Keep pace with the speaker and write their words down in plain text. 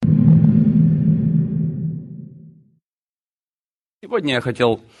Сегодня я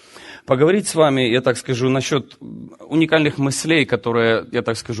хотел поговорить с вами, я так скажу, насчет уникальных мыслей, которые, я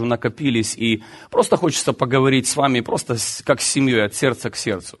так скажу, накопились. И просто хочется поговорить с вами, просто как с семьей, от сердца к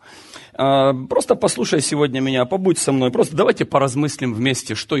сердцу. Просто послушай сегодня меня, побудь со мной. Просто давайте поразмыслим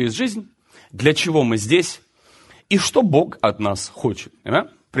вместе, что есть жизнь, для чего мы здесь и что Бог от нас хочет.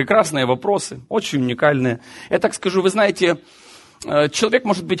 Прекрасные вопросы, очень уникальные. Я так скажу, вы знаете, человек,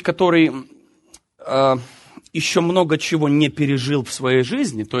 может быть, который еще много чего не пережил в своей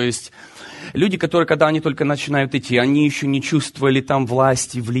жизни, то есть люди, которые, когда они только начинают идти, они еще не чувствовали там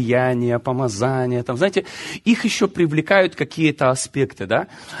власти, влияния, помазания, там, знаете, их еще привлекают какие-то аспекты, да.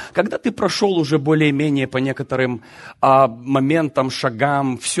 Когда ты прошел уже более-менее по некоторым моментам,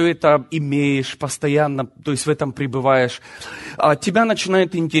 шагам, все это имеешь постоянно, то есть в этом пребываешь, тебя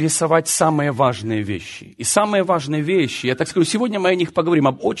начинают интересовать самые важные вещи. И самые важные вещи, я так скажу, сегодня мы о них поговорим,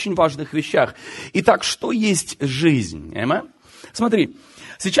 об очень важных вещах. Итак, что есть жизнь? Смотри.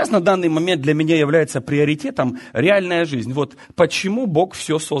 Сейчас на данный момент для меня является приоритетом реальная жизнь. Вот почему Бог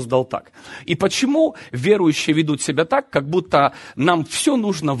все создал так. И почему верующие ведут себя так, как будто нам все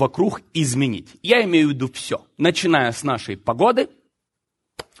нужно вокруг изменить. Я имею в виду все. Начиная с нашей погоды,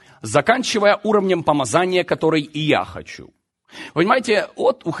 заканчивая уровнем помазания, который и я хочу. Понимаете,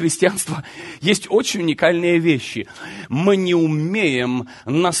 вот у христианства есть очень уникальные вещи. Мы не умеем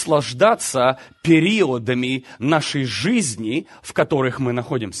наслаждаться периодами нашей жизни, в которых мы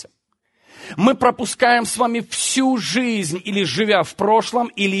находимся. Мы пропускаем с вами всю жизнь, или живя в прошлом,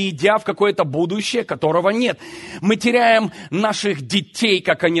 или идя в какое-то будущее, которого нет. Мы теряем наших детей,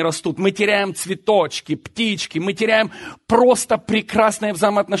 как они растут. Мы теряем цветочки, птички. Мы теряем просто прекрасные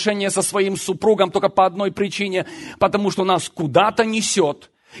взаимоотношения со своим супругом только по одной причине. Потому что нас куда-то несет,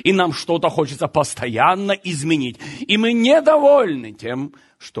 и нам что-то хочется постоянно изменить. И мы недовольны тем,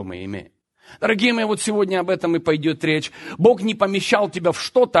 что мы имеем. Дорогие мои, вот сегодня об этом и пойдет речь. Бог не помещал тебя в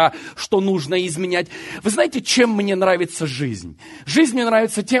что-то, что нужно изменять. Вы знаете, чем мне нравится жизнь? Жизнь мне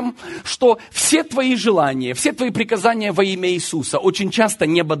нравится тем, что все твои желания, все твои приказания во имя Иисуса очень часто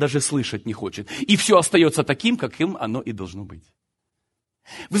небо даже слышать не хочет. И все остается таким, каким оно и должно быть.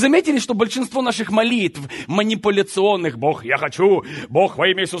 Вы заметили, что большинство наших молитв манипуляционных, Бог, я хочу, Бог, во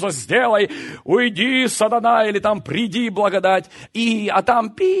имя Иисуса сделай, уйди, сатана, или там приди, благодать, а там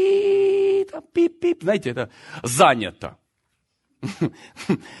пип, знаете, это занято.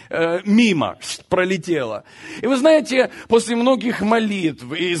 Мимо пролетело. И вы знаете, после многих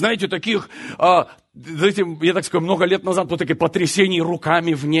молитв, и знаете, таких, знаете, я так скажу, много лет назад, вот таких потрясений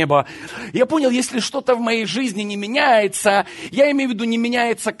руками в небо, я понял, если что-то в моей жизни не меняется, я имею в виду, не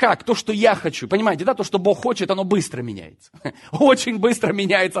меняется как? То, что я хочу. Понимаете, да, то, что Бог хочет, оно быстро меняется. Очень быстро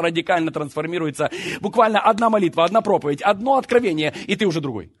меняется, радикально трансформируется. Буквально одна молитва, одна проповедь, одно откровение, и ты уже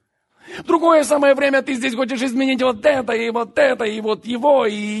другой. В другое самое время ты здесь хочешь изменить вот это, и вот его,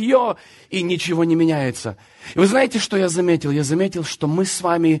 и ее, и ничего не меняется. И вы знаете, что я заметил? Я заметил, что мы с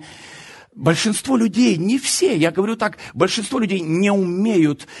вами, большинство людей, не все, я говорю так, большинство людей не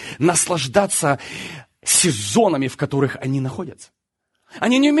умеют наслаждаться сезонами, в которых они находятся.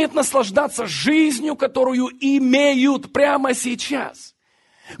 Они не умеют наслаждаться жизнью, которую имеют прямо сейчас.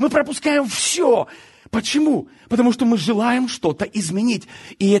 Мы пропускаем все. Почему? Потому что мы желаем что-то изменить.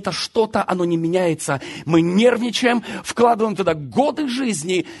 И это что-то, оно не меняется. Мы нервничаем, вкладываем туда годы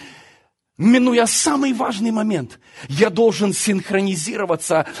жизни, минуя самый важный момент. Я должен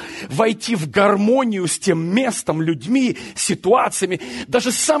синхронизироваться, войти в гармонию с тем местом, людьми, ситуациями,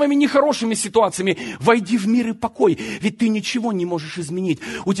 даже с самыми нехорошими ситуациями. Войди в мир и покой, ведь ты ничего не можешь изменить.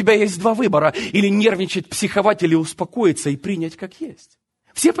 У тебя есть два выбора: или нервничать, психовать, или успокоиться и принять как есть.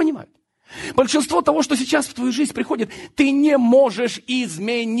 Все понимают? Большинство того, что сейчас в твою жизнь приходит, ты не можешь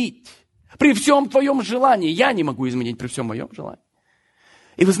изменить. При всем твоем желании. Я не могу изменить при всем моем желании.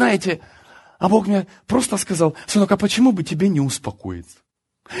 И вы знаете, а Бог мне просто сказал: сынок, а почему бы тебе не успокоиться?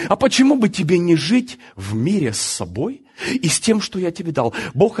 А почему бы тебе не жить в мире с собой и с тем, что я тебе дал?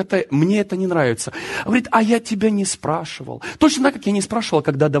 Бог, мне это не нравится. Говорит, а я тебя не спрашивал. Точно так, как я не спрашивал,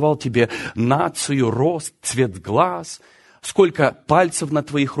 когда давал тебе нацию, рост, цвет глаз, сколько пальцев на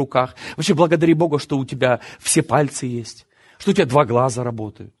твоих руках. Вообще, благодари Богу, что у тебя все пальцы есть, что у тебя 2 глаза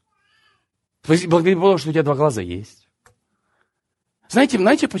работают. Благодари Богу, что у тебя 2 глаза есть. Знаете,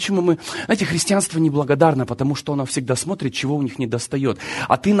 почему христианство неблагодарно? Потому что оно всегда смотрит, чего у них недостает.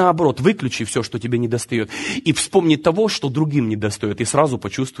 А ты, наоборот, выключи все, что тебе недостает, и вспомни того, что другим недостает, и сразу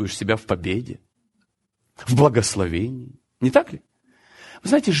почувствуешь себя в победе, в благословении. Не так ли? Вы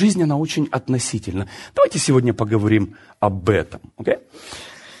знаете, жизнь, она очень относительна. Давайте сегодня поговорим об этом. Okay?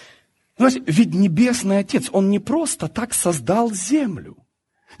 Знаете, ведь Небесный Отец, Он не просто так создал землю.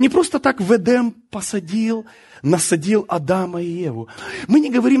 Не просто так в Эдем насадил Адама и Еву. Мы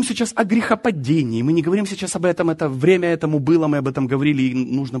не говорим сейчас о грехопадении, мы не говорим сейчас об этом, это время этому было, мы об этом говорили, и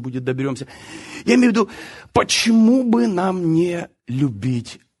нужно будет, доберемся. Я имею в виду, почему бы нам не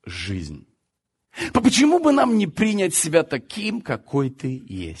любить жизнь? Почему бы нам не принять себя таким, какой ты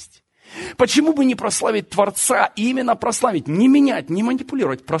есть? Почему бы не прославить Творца, и именно прославить, не менять, не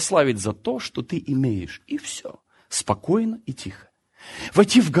манипулировать, прославить за то, что ты имеешь, и все, спокойно и тихо.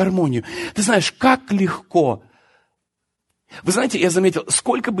 Войти в гармонию. Ты знаешь, как легко. Вы знаете, я заметил,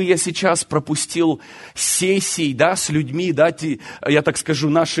 сколько бы я сейчас пропустил сессий, да, с людьми, да, я так скажу,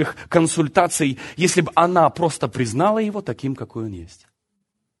 наших консультаций, если бы она просто признала его таким, какой он есть.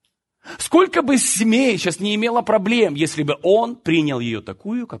 Сколько бы семей сейчас не имело проблем, если бы он принял ее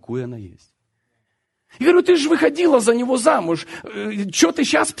такую, какую она есть. Я говорю, ты же выходила за него замуж, что ты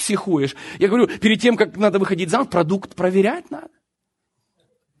сейчас психуешь? Я говорю, перед тем, как надо выходить замуж, продукт проверять надо.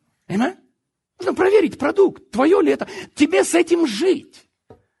 Понимаешь? Нужно проверить продукт, твое ли это. Тебе с этим жить.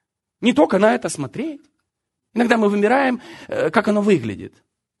 Не только на это смотреть. Иногда мы вымираем, как оно выглядит.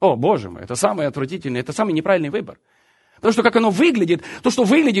 О, Боже мой, это самое отвратительное, это самый неправильный выбор. Потому что как оно выглядит, то, что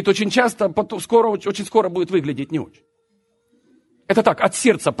выглядит очень часто, очень скоро будет выглядеть не очень. Это так, от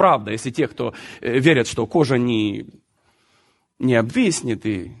сердца правда, если те, кто верят, что кожа не обвиснет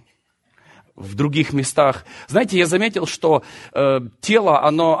и в других местах. Знаете, я заметил, что тело,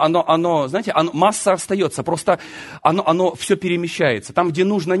 оно, знаете, масса остается, просто оно все перемещается. Там, где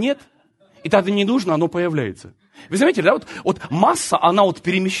нужно, нет, и там, где не нужно, оно появляется. Вы заметили, да, вот масса, она вот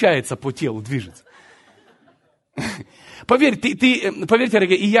перемещается по телу, движется. Поверьте,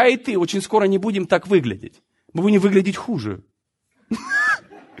 дорогие, и я, и ты очень скоро не будем так выглядеть. Мы будем выглядеть хуже.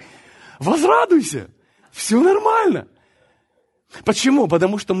 Возрадуйся, все нормально. Почему?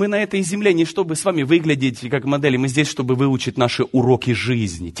 Потому что мы на этой земле не чтобы с вами выглядеть как модели, мы здесь, чтобы выучить наши уроки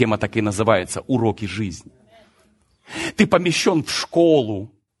жизни. Тема так и называется «Уроки жизни». Ты помещен в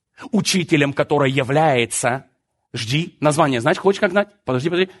школу, учителем, который является, жди, название, знаешь, хочешь как знать?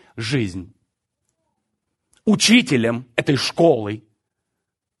 Подожди, жизнь. Учителем этой школы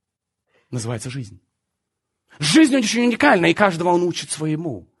называется жизнь. Жизнь очень уникальна, и каждого он учит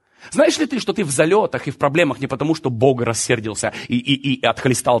своему. Знаешь ли ты, что ты в залетах и в проблемах не потому, что Бог рассердился и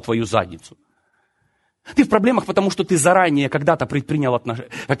отхлестал твою задницу? Ты в проблемах, потому что ты заранее когда-то предпринял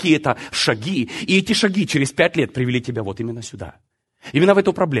какие-то шаги, и эти шаги через 5 лет привели тебя вот именно сюда. Именно в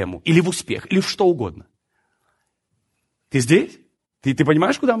эту проблему, или в успех, или в что угодно. Ты здесь? Ты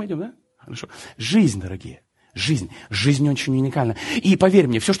понимаешь, куда мы идем, да? Хорошо. Жизнь, дорогие, жизнь очень уникальна. И поверь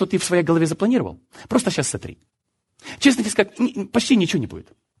мне, все, что ты в своей голове запланировал, просто сейчас сотри. Честно тебе сказать, почти ничего не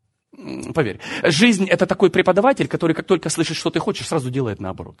будет. Поверь, жизнь это такой преподаватель, который как только слышит, что ты хочешь, сразу делает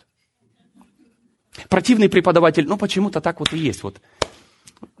наоборот. Противный преподаватель, почему-то так вот и есть. Вот.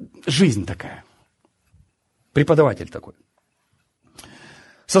 Жизнь такая. Преподаватель такой.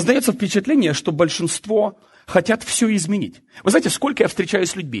 Создается впечатление, что большинство хотят все изменить. Вы знаете, сколько я встречаюсь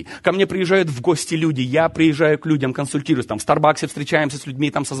с людьми. Ко мне приезжают в гости люди, я приезжаю к людям, консультируюсь. Там в Старбаксе встречаемся с людьми,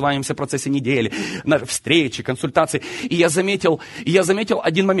 там созваниваемся в процессе недели, на встречи, консультации. И я заметил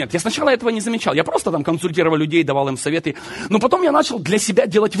один момент. Я сначала этого не замечал. Я просто там консультировал людей, давал им советы. Но потом я начал для себя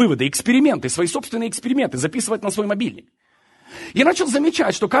делать выводы, эксперименты, свои собственные эксперименты, записывать на свой мобильник. Я начал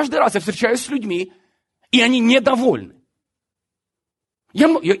замечать, что каждый раз я встречаюсь с людьми, и они недовольны.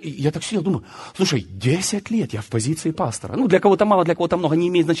 Я так сидел, думаю, слушай, 10 лет я в позиции пастора. Для кого-то мало, для кого-то много, не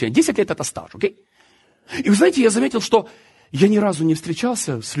имеет значения. 10 лет это стаж, окей? И вы знаете, я заметил, что я ни разу не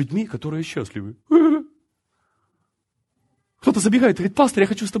встречался с людьми, которые счастливы. Кто-то забегает и говорит, пастор, я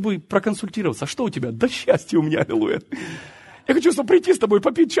хочу с тобой проконсультироваться. А что у тебя? Да счастье у меня, аллилуйя. Я хочу прийти с тобой,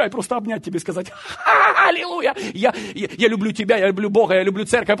 попить чай, просто обнять тебя и сказать, аллилуйя, я люблю тебя, я люблю Бога, я люблю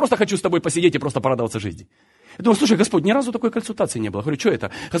церковь, я просто хочу с тобой посидеть и просто порадоваться жизни. Я думаю, слушай, Господь, ни разу такой консультации не было. Я говорю, что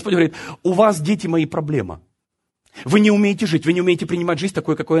это? Господь говорит, у вас, дети мои, проблема. Вы не умеете жить, вы не умеете принимать жизнь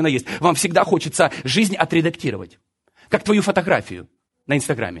такой, какой она есть. Вам всегда хочется жизнь отредактировать. Как твою фотографию на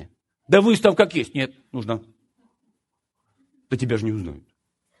Инстаграме. Да выставь как есть. Нет, нужно. Да тебя же не узнают.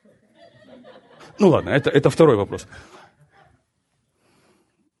 Ладно, это второй вопрос.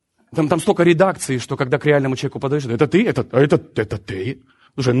 Там столько редакции, что когда к реальному человеку подаешь, это ты, это ты.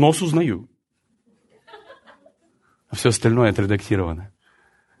 Слушай, нос узнаю. А все остальное отредактировано.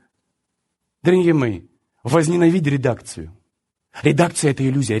 Дорогие мои, возненавидь редакцию. Редакция – это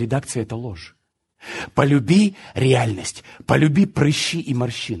иллюзия, редакция – это ложь. Полюби реальность, полюби прыщи и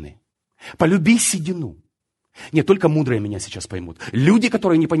морщины, полюби седину. Нет, только мудрые меня сейчас поймут. Люди,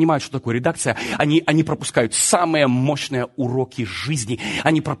 которые не понимают, что такое редакция, они пропускают самые мощные уроки жизни.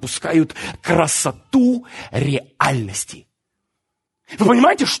 Они пропускают красоту реальности. Вы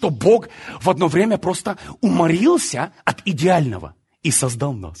понимаете, что Бог в одно время просто уморился от идеального и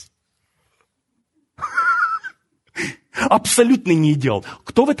создал нас? Абсолютный не идеал.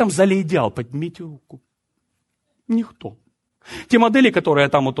 Кто в этом зале идеал? Поднимите руку. Никто. Те модели, которые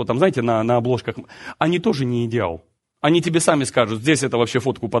там, вот, там знаете, на обложках, они тоже не идеал. Они тебе сами скажут, здесь это вообще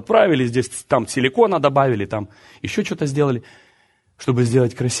фотку подправили, здесь там силикона добавили, там еще что-то сделали, чтобы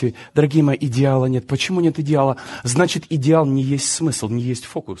сделать красивее. Дорогие мои, идеала нет. Почему нет идеала? Значит, идеал не есть смысл, не есть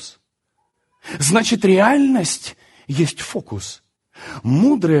фокус. Значит, реальность есть фокус.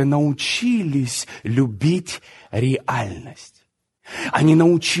 Мудрые научились любить реальность. Они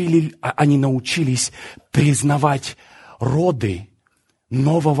научились признавать роды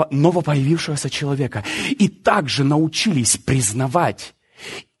новопоявившегося человека. И также научились признавать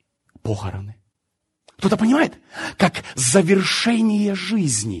похороны. Кто-то понимает? Как завершение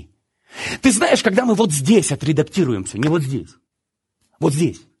жизни. Ты знаешь, когда мы вот здесь отредактируем все, не вот здесь, вот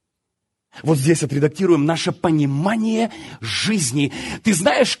здесь. Вот здесь отредактируем наше понимание жизни. Ты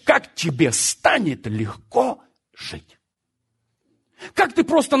знаешь, как тебе станет легко жить. Как ты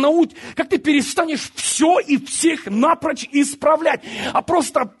просто как ты перестанешь все и всех напрочь исправлять, а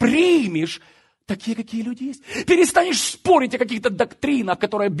просто примешь такие, какие люди есть. Перестанешь спорить о каких-то доктринах,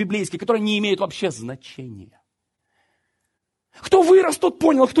 которые библейские, которые не имеют вообще значения. Кто вырос, тот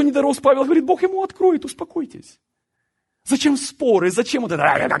понял, а кто не дорос, Павел говорит, Бог ему откроет, успокойтесь. Зачем споры, зачем вот это?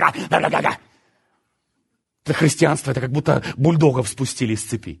 Это христианство, это как будто бульдогов спустили с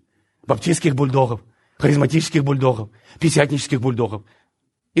цепи. Баптистских бульдогов, харизматических бульдогов, пятидесятнических бульдогов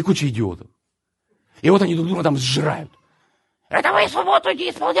и куча идиотов. И вот они друг друга там сжирают. Это вы субботу не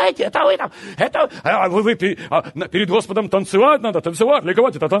исполняете, это вы там, перед Господом танцевать надо, танцевать,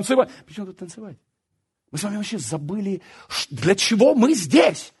 ликовать, это танцевать. Почему тут танцевать? Мы с вами вообще забыли, для чего мы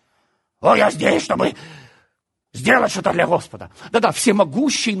здесь. О, я здесь, чтобы сделать что-то для Господа. Да-да,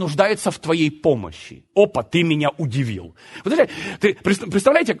 всемогущий нуждается в твоей помощи. Опа, ты меня удивил.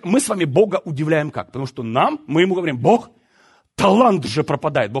 Представляете, мы с вами Бога удивляем как? Потому что мы ему говорим, Бог, талант же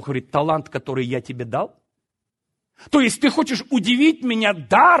пропадает. Бог говорит, талант, который я тебе дал? То есть ты хочешь удивить меня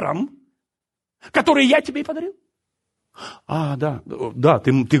даром, который я тебе и подарил? Да,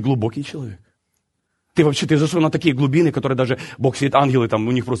 ты глубокий человек. Ты зашел на такие глубины, которые даже, Бог сидит, ангелы там,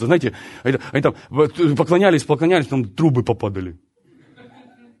 у них просто, знаете, они там поклонялись, там трубы попадали.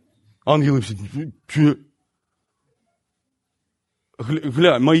 Ангелы все.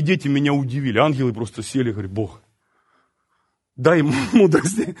 Гля, мои дети меня удивили. Ангелы просто сели, говорят, Бог, дай им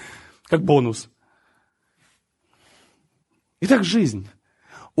мудрости, как бонус. Итак, жизнь.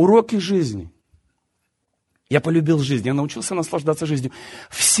 Уроки жизни. Я полюбил жизнь, я научился наслаждаться жизнью.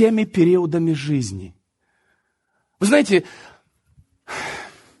 Всеми периодами жизни. Вы знаете,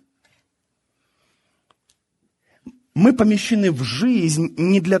 мы помещены в жизнь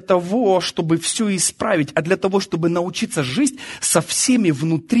не для того, чтобы все исправить, а для того, чтобы научиться жить со всеми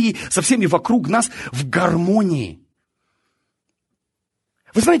внутри, со всеми вокруг нас в гармонии.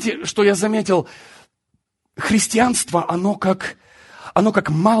 Вы знаете, что я заметил? Христианство, оно как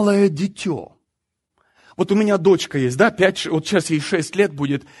малое дитё. Вот у меня дочка есть, да, вот сейчас ей 6 лет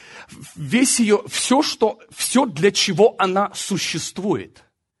будет. Все, для чего она существует.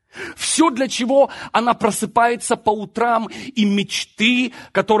 Все, для чего она просыпается по утрам, и мечты,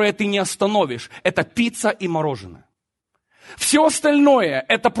 которые ты не остановишь, это пицца и мороженое. Все остальное,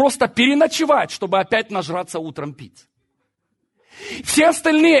 это просто переночевать, чтобы опять нажраться утром пиццы. Все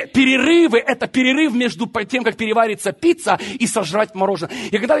остальные перерывы, это перерыв между тем, как переварится пицца и сожрать мороженое.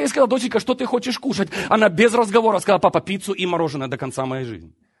 И когда я ей сказал, доченька, что ты хочешь кушать, она без разговора сказала, папа, пиццу и мороженое до конца моей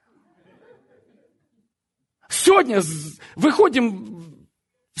жизни. Сегодня выходим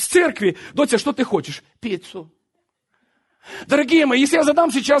с церкви, доча, что ты хочешь? Пиццу. Дорогие мои, если я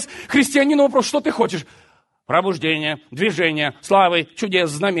задам сейчас христианину вопрос, что ты хочешь? Пробуждение, движение, славы, чудес,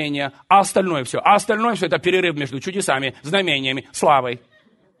 знамения, а остальное все это перерыв между чудесами, знамениями, славой.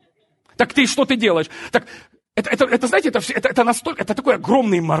 Так что ты делаешь? Так, это знаете, это настолько, это такой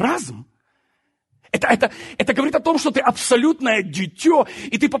огромный маразм. Это говорит о том, что ты абсолютное дитё,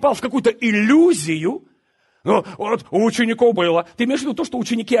 и ты попал в какую-то иллюзию. Ну, вот у учеников было. Ты имеешь в виду то, что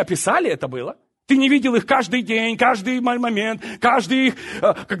ученики описали, это было? Ты не видел их каждый день, каждый момент, каждый их,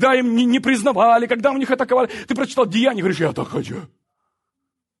 когда им не признавали, когда у них атаковали. Ты прочитал Деяния, говоришь, я так хочу.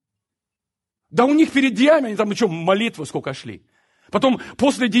 Да у них перед Деяниями, они там, молитвы сколько шли. Потом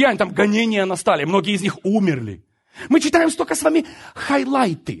после Деяний там гонения настали, многие из них умерли. Мы читаем столько с вами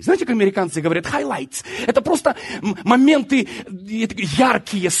хайлайты. Знаете, как американцы говорят, highlights. Это просто моменты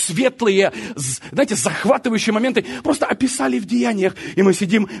яркие, светлые, знаете, захватывающие моменты. Просто описали в Деяниях. И мы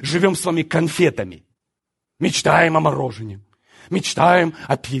сидим, живем с вами конфетами. Мечтаем о мороженом. мечтаем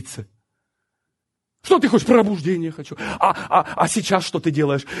о пицце. Что ты хочешь? Пробуждение хочу. А сейчас что ты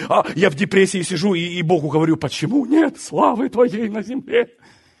делаешь? Я в депрессии сижу и Богу говорю, почему нет славы твоей на земле?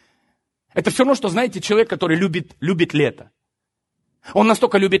 Это все равно, что, знаете, человек, который любит лето. Он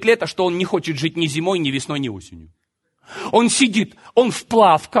настолько любит лето, что он не хочет жить ни зимой, ни весной, ни осенью. Он сидит, он в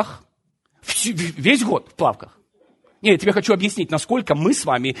плавках, весь год в плавках. Нет, я тебе хочу объяснить, насколько мы с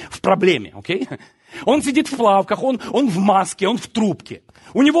вами в проблеме, окей? Он сидит в плавках, он в маске, он в трубке.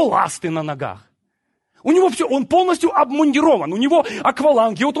 У него ласты на ногах. У него все, он полностью обмундирован, у него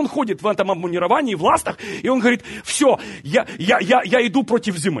акваланги. Вот он ходит в этом обмундировании, в ластах, и он говорит, все, я иду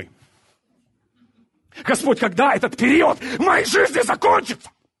против зимы. Господь, когда этот период в моей жизни закончится?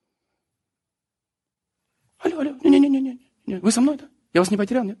 Алло, не, вы со мной, да? Я вас не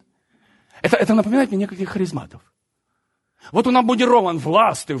потерял, нет? Это напоминает мне некоторых харизматов. Вот он обмундирован в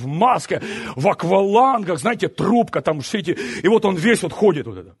ласты, в маске, в аквалангах, знаете, трубка там все эти, и вот он весь вот ходит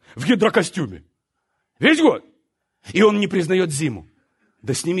вот это, в гидрокостюме. Весь год. И он не признает зиму.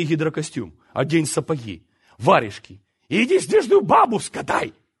 Да сними гидрокостюм, одень сапоги, варежки. И иди снежную бабу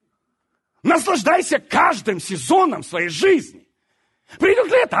скатай. Наслаждайся каждым сезоном своей жизни.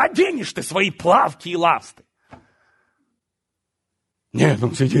 Придет лето, оденешь ты свои плавки и ласты. Нет,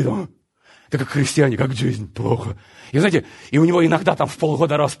 он сидит, это как христиане, как жизнь, плохо. И знаете, и у него иногда там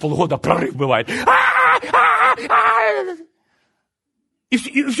раз в полгода прорыв бывает. И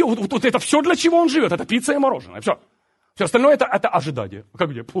все, вот это все, для чего он живет. Это пицца и мороженое. Все остальное это ожидание. Как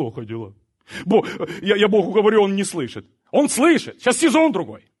мне? Плохо дела. Я Богу говорю, он не слышит. Он слышит. Сейчас сезон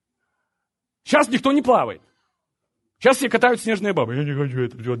другой. Сейчас никто не плавает. Сейчас все катают снежные бабы. Я не хочу,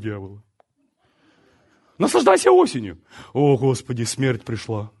 это все от дьявола. Наслаждайся осенью. О, Господи, смерть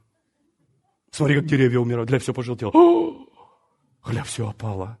пришла. Смотри, как деревья умирают. Гля, все пожелтело. Гля, все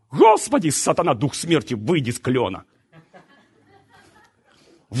опало. Господи, сатана, дух смерти, выйди с клена.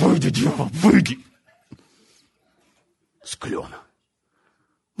 Выйди, дьявол, выйди. С клена.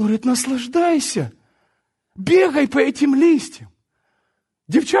 Говорит, наслаждайся. Бегай по этим листьям.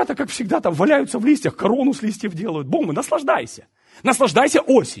 Девчата, как всегда, там валяются в листьях, корону с листьев делают. Бомбы, наслаждайся. Наслаждайся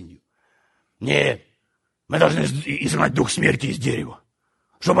осенью. Нет, мы должны изгнать дух смерти из дерева,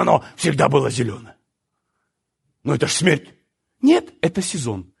 чтобы оно всегда было зеленое. Но это ж смерть. Нет, это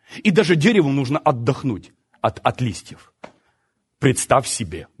сезон. И даже дереву нужно отдохнуть от листьев. Представь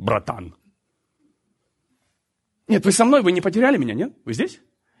себе, братан. Нет, вы со мной, вы не потеряли меня, нет? Вы здесь?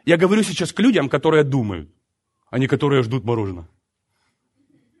 Я говорю сейчас к людям, которые думают, а не которые ждут мороженое.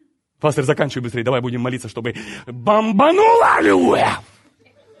 Пастор, заканчивай быстрее, давай будем молиться, чтобы бомбануло, аллилуйя!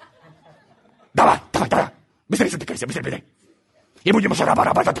 Давай, быстрее затыкайся, быстрее. И будем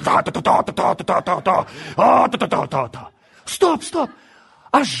Стоп.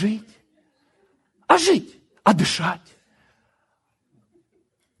 А жить? А дышать?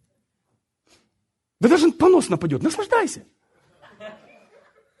 Да даже понос нападет, наслаждайся.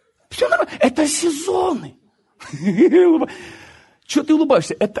 Все нормально, это сезоны. Чего ты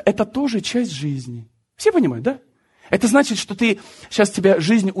улыбаешься? Это тоже часть жизни. Все понимают, да? Это значит, что сейчас тебя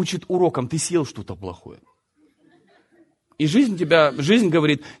жизнь учит урокам, ты съел что-то плохое. И жизнь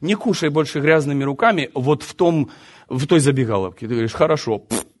говорит, не кушай больше грязными руками вот в той забегаловке. Ты говоришь, хорошо,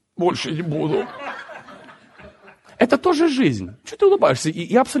 больше не буду. Это тоже жизнь. Чего ты улыбаешься?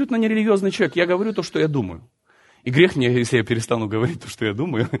 Я абсолютно не религиозный человек, я говорю то, что я думаю. И грех мне, если я перестану говорить то, что я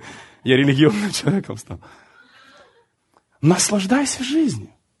думаю, я религиозным человеком стану. Наслаждайся жизнью.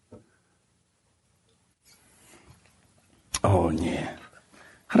 О, нет.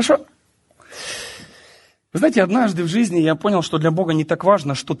 Хорошо. Вы знаете, однажды в жизни я понял, что для Бога не так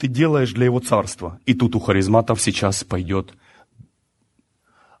важно, что ты делаешь для Его царства. И тут у харизматов сейчас пойдет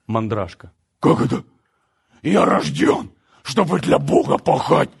мандражка. Как это? Я рожден, чтобы для Бога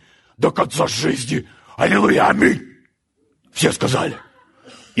пахать до конца жизни. Аллилуйя, аминь. Все сказали.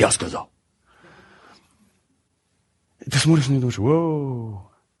 Я сказал. Ты смотришь на меня и думаешь,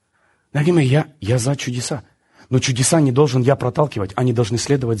 воу. Дорогие мои, я за чудеса. Но чудеса не должен я проталкивать, они должны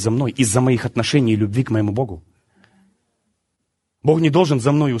следовать за мной из-за моих отношений и любви к моему Богу. Бог не должен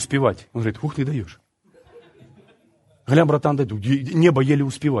за мной успевать. Он говорит, ух, ты даешь. Гля, братан, дай, небо еле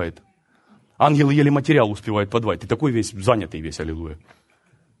успевает. Ангелы еле материал успевают подвать. Ты такой весь занятый весь, аллилуйя.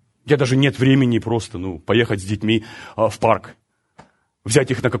 У тебя даже нет времени просто, поехать с детьми в парк.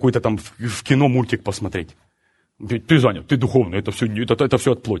 Взять их на какой-то там в кино мультик посмотреть. Ты занят, ты духовный, это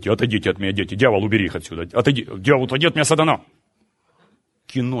все от плоти. Отойдите от меня, дети. Дьявол, убери их отсюда. Отойди, дьявол, отойди от меня, сатана.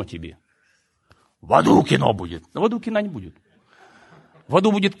 Кино тебе. В аду кино будет. В аду кино не будет. В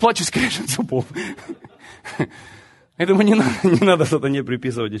аду будет плач и скрежет зубов. Я думаю, не надо сатане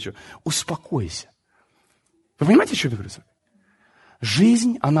приписывать ничего. Успокойся. Вы понимаете, что я говорю?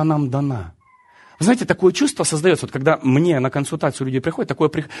 Жизнь, она нам дана. Вы знаете, такое чувство создается, вот когда мне на консультацию люди приходят,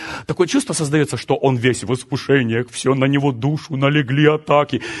 такое чувство создается, что он весь в искушениях, все на него душу налегли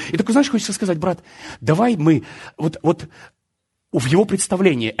атаки. И такой, знаешь, хочется сказать, брат, давай мы, вот в его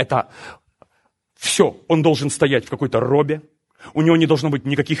представлении это все, он должен стоять в какой-то робе, у него не должно быть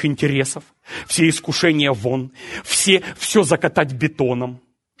никаких интересов, все искушения вон, все закатать бетоном.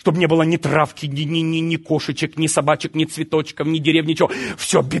 Чтобы не было ни травки, ни кошечек, ни собачек, ни цветочков, ни дерев, ничего.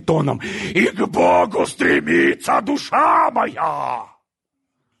 Все бетоном. И к Богу стремится душа моя.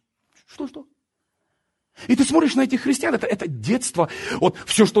 Что? И ты смотришь на этих христиан, это детство, вот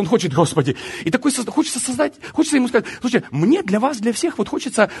все, что он хочет, Господи. И такой хочется ему сказать, слушайте, мне для вас, для всех, вот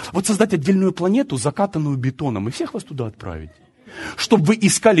хочется вот создать отдельную планету, закатанную бетоном, и всех вас туда отправить. Чтобы вы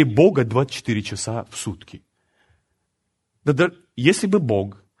искали Бога 24 часа в сутки. Да, если бы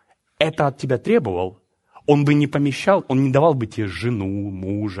Бог это от тебя требовал, он бы не помещал, он не давал бы тебе жену,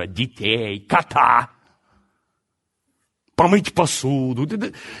 мужа, детей, кота, помыть посуду.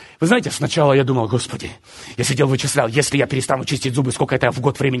 Вы знаете, сначала я думал, Господи, я сидел, вычислял, если я перестану чистить зубы, сколько это я в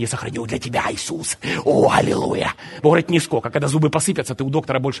год времени сохраню для тебя, Иисус. О, аллилуйя. Бог говорит, нисколько. Когда зубы посыпятся, ты у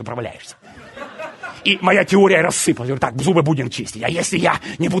доктора больше проваляешься. И моя теория рассыпалась. Я говорю, так, зубы будем чистить. А если я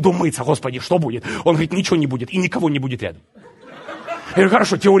не буду мыться, Господи, что будет? Он говорит, ничего не будет, и никого не будет рядом. Я говорю,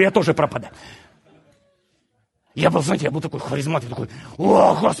 хорошо, теория тоже пропадает. Я был такой харизматик, такой,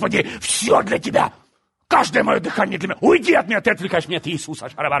 о, Господи, все для тебя. Каждое мое дыхание для меня. Уйди от меня, ты отвлекаешь меня от Иисуса.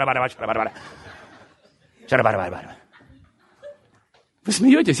 Вы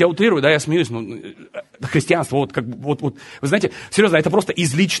смеетесь, я утрирую, да, я смеюсь. Христианство, вот, вы знаете, серьезно, это просто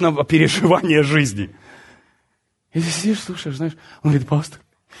из личного переживания жизни. И ты сидишь, слушаешь, знаешь, он говорит, пастор,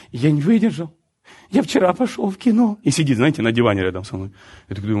 я не выдержал. Я вчера пошел в кино. И сидит, знаете, на диване рядом со мной.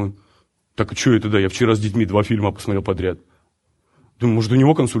 Я так думаю, так что это, да, я вчера с детьми 2 фильма посмотрел подряд. Думаю, может, у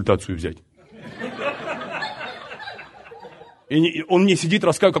него консультацию взять? И он мне сидит,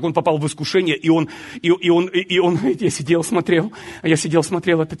 рассказывает, как он попал в искушение, и он, я сидел,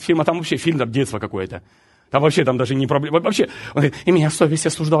 смотрел этот фильм, а там вообще фильм там детства какое-то. Там вообще там даже не проблема. Вообще, он говорит, и меня совесть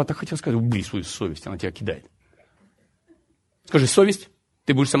осуждала. Так хотел сказать, убей свою совесть, она тебя кидает. Скажи, совесть,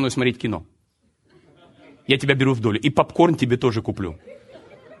 ты будешь со мной смотреть кино. Я тебя беру в долю. И попкорн тебе тоже куплю.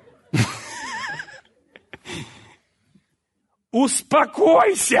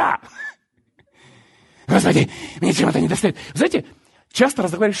 Успокойся! Господи, мне чем-то не достает. Знаете, часто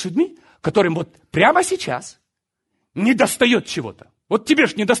разговариваешь с людьми, которым вот прямо сейчас не достает чего-то. Вот тебе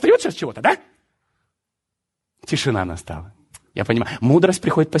же не достает сейчас чего-то, да? Тишина настала. Я понимаю, мудрость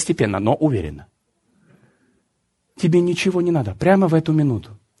приходит постепенно, но уверенно. Тебе ничего не надо. Прямо в эту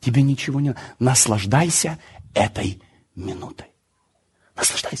минуту. Тебе ничего не надо. Наслаждайся этой минутой.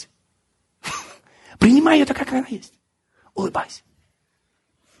 Наслаждайся. Принимай это, как она есть. Улыбайся.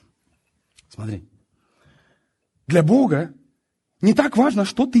 Смотри. Для Бога не так важно,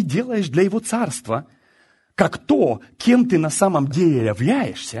 что ты делаешь для Его царства, как то, кем ты на самом деле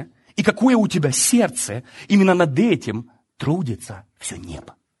являешься, и какое у тебя сердце. Именно над этим трудится все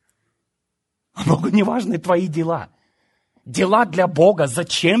небо. Богу не важны твои дела. Дела для Бога.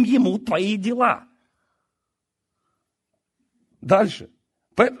 Зачем Ему твои дела? Дальше.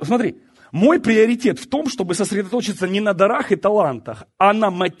 Смотри. Мой приоритет в том, чтобы сосредоточиться не на дарах и талантах, а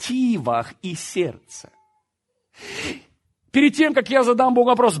на мотивах и сердце. Перед тем, как я задам Богу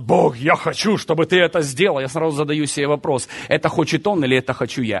вопрос, Бог, я хочу, чтобы ты это сделал, я сразу задаю себе вопрос, это хочет Он или это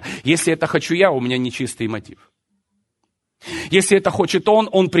хочу я? Если это хочу я, у меня нечистый мотив. Если это хочет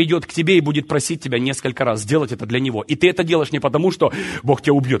Он придет к тебе и будет просить тебя несколько раз сделать это для Него. И ты это делаешь не потому, что Бог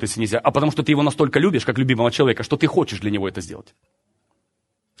тебя убьет, если нельзя, а потому, что ты Его настолько любишь, как любимого человека, что ты хочешь для Него это сделать.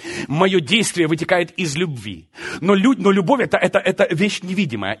 Мое действие вытекает из любви. Но любовь это вещь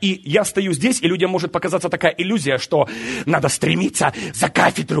невидимая. И я стою здесь, и людям может показаться такая иллюзия, что надо стремиться за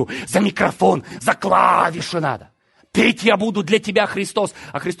кафедру, за микрофон, за клавиши надо. Петь я буду для тебя, Христос.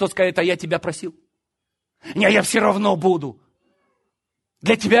 А Христос скажет, а я тебя просил. Не, я все равно буду.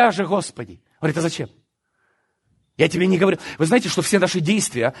 Для тебя же, Господи. Говорит, а зачем? Я тебе не говорю. Вы знаете, что все наши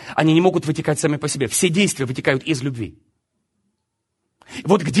действия, они не могут вытекать сами по себе. Все действия вытекают из любви.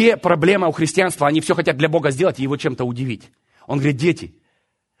 Вот где проблема у христианства, они все хотят для Бога сделать и Его чем-то удивить. Он говорит, дети,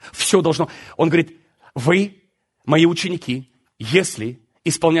 все должно... Он говорит, вы, мои ученики, если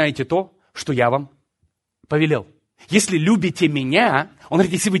исполняете то, что я вам повелел. Если любите меня, он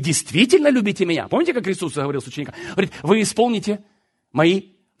говорит, если вы действительно любите меня, помните, как Иисус говорил с учениками? Он говорит, вы исполните мои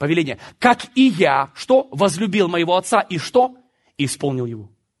повеления. Как и я, что? Возлюбил моего Отца и что? Исполнил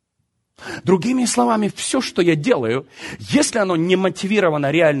его. Другими словами, все, что я делаю, если оно не мотивировано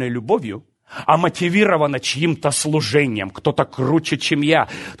реальной любовью, а мотивирована чьим-то служением, кто-то круче, чем я,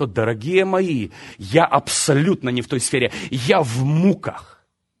 то, дорогие мои, я абсолютно не в той сфере. Я в муках.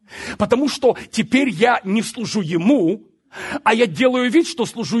 Потому что теперь я не служу ему, а я делаю вид, что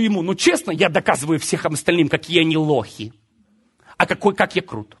служу ему. Но честно, я доказываю всем остальным, какие они лохи. А как я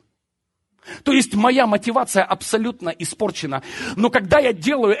крут. То есть моя мотивация абсолютно испорчена. Но когда я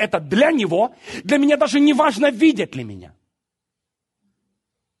делаю это для него, для меня даже не важно, видят ли меня.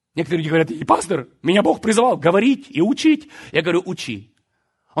 Некоторые люди говорят: и пастор, меня Бог призывал говорить и учить. Я говорю: учи.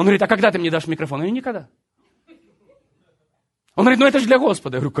 Он говорит: а когда ты мне дашь микрофон? Я говорю: никогда. Он говорит: ну это же для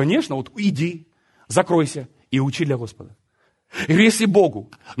Господа. Я говорю: конечно, вот иди, закройся и учи для Господа. Я говорю: если Богу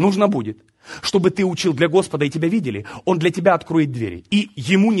нужно будет, чтобы ты учил для Господа и тебя видели, Он для тебя откроет двери. И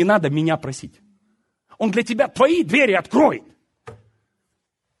Ему не надо меня просить. Он для тебя твои двери откроет.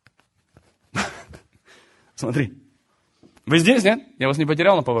 Смотри. Вы здесь, нет? Я вас не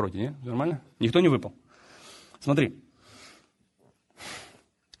потерял на повороте, нет? Нормально? Никто не выпал. Смотри.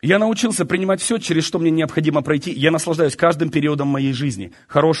 Я научился принимать все, через что мне необходимо пройти. Я наслаждаюсь каждым периодом моей жизни.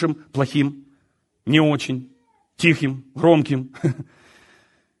 Хорошим, плохим, не очень, тихим, громким.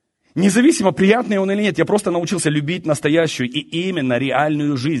 Независимо, приятный он или нет, я просто научился любить настоящую и именно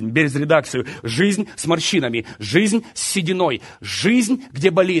реальную жизнь, без редакции. Жизнь с морщинами, жизнь с сединой, жизнь,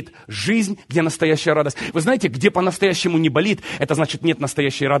 где болит, жизнь, где настоящая радость. Вы знаете, где по-настоящему не болит, это значит нет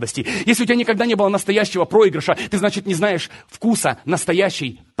настоящей радости. Если у тебя никогда не было настоящего проигрыша, ты, значит, не знаешь вкуса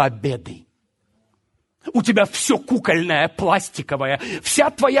настоящей победы. У тебя все кукольное, пластиковое. Вся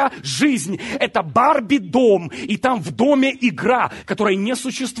твоя жизнь – это Барби-дом. И там в доме игра, которая не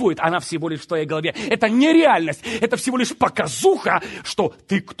существует. Она всего лишь в твоей голове. Это не реальность. Это всего лишь показуха, что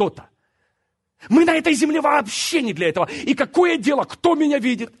ты кто-то. Мы на этой земле вообще не для этого. И какое дело, кто меня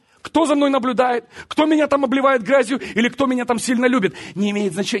видит? Кто за мной наблюдает? Кто меня там обливает грязью? Или кто меня там сильно любит? Не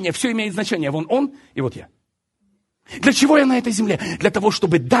имеет значения. Все имеет значение. Вон он и вот я. Для чего я на этой земле? Для того,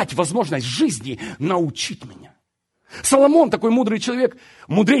 чтобы дать возможность жизни научить меня. Соломон, такой мудрый человек,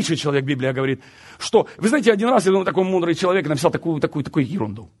 мудрейший человек, Библия говорит, что, вы знаете, один раз, я думаю, такой мудрый человек написал такую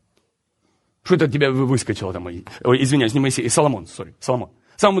ерунду. Что это тебя выскочило там? Ой, извиняюсь, не Моисей, Соломон, Соломон.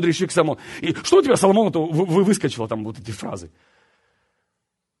 Самый мудрейший человек Соломон. И что у тебя, Соломону-то, выскочило там вот эти фразы?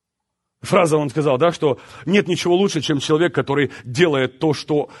 Фраза, он сказал, да, что нет ничего лучше, чем человек, который делает то,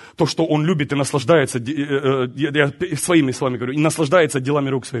 что он любит и наслаждается, я своими словами говорю, и наслаждается делами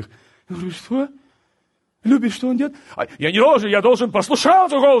рук своих. Я говорю: что? Любишь, что он делает? Я должен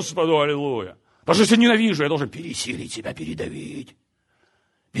послушаться Господу, аллилуйя. Потому что если ненавижу, я должен пересилить себя, передавить,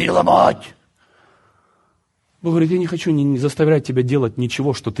 переломать. Бог говорит: я не хочу не заставлять тебя делать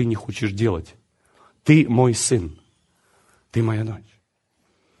ничего, что ты не хочешь делать. Ты мой сын, ты моя дочь.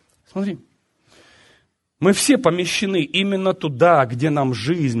 Смотри, мы все помещены именно туда, где нам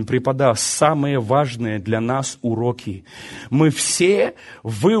жизнь преподаст самые важные для нас уроки. Мы все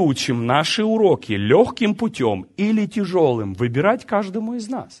выучим наши уроки легким путем или тяжелым, выбирать каждому из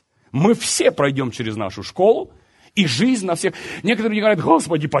нас. Мы все пройдем через нашу школу, и жизнь на всех. Некоторые говорят: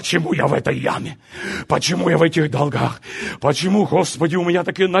 Господи, почему я в этой яме? Почему я в этих долгах? Почему, Господи, у меня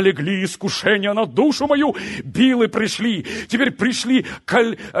такие налегли искушения на душу мою? Биллы пришли, теперь пришли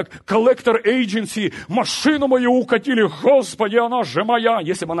коллектор agency, машину мою укатили. Господи, она же моя.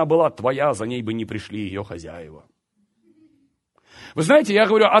 Если бы она была твоя, за ней бы не пришли ее хозяева. Вы знаете, я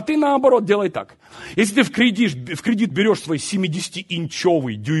говорю: а ты наоборот делай так. Если ты в кредит берешь свой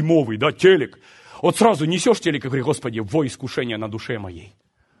 70-инчовый, дюймовый, да, телек, вот сразу несешь телек и говоришь: Господи, во искушение на душе моей.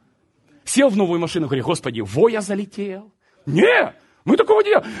 Сел в новую машину и говоришь: Господи, во я залетел. Не, мы такого не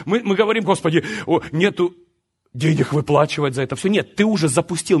делаем. Мы говорим: Господи, нету денег выплачивать за это все. Нет, ты уже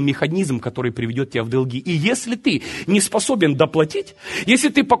запустил механизм, который приведет тебя в долги. И если ты не способен доплатить, если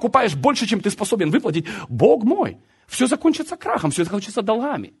ты покупаешь больше, чем ты способен выплатить, Бог мой, все закончится крахом, все закончится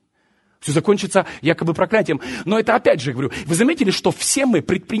долгами. Все закончится якобы проклятием. Но это опять же, говорю, вы заметили, что все мы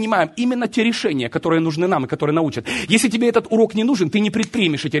предпринимаем именно те решения, которые нужны нам и которые научат. Если тебе этот урок не нужен, ты не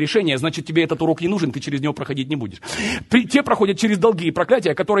предпримешь эти решения, значит, тебе этот урок не нужен, ты через него проходить не будешь. Те проходят через долги и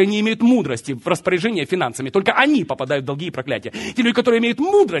проклятия, которые не имеют мудрости в распоряжении финансами. Только они попадают в долги и проклятия. Те люди, которые имеют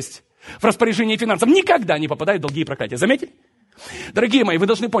мудрость в распоряжении финансами, никогда не попадают в долги и проклятия. Заметили? Дорогие мои, вы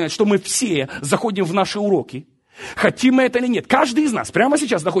должны понять, что мы все заходим в наши уроки. Хотим мы это или нет, каждый из нас прямо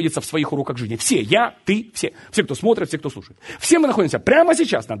сейчас находится в своих уроках жизни. Все, я, ты, все. Все, кто смотрит, все, кто слушает. Все мы находимся прямо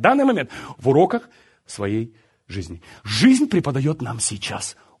сейчас, на данный момент, в уроках своей жизни. Жизнь преподает нам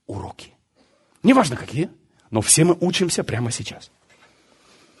сейчас уроки. Неважно какие, но все мы учимся прямо сейчас.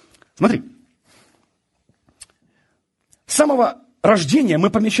 Смотри. С самого рождения мы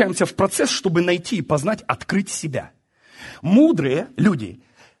помещаемся в процесс, чтобы найти и познать, открыть себя. Мудрые люди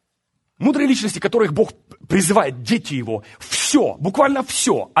Мудрые личности, которых Бог призывает, дети Его, все, буквально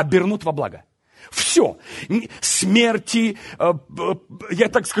все обернут во благо. Все. Смерти, я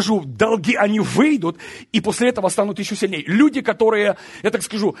так скажу, долги, они выйдут, и после этого станут еще сильнее. Люди, которые, я так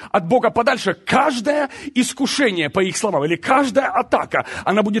скажу, от Бога подальше, каждое искушение, по их словам, или каждая атака,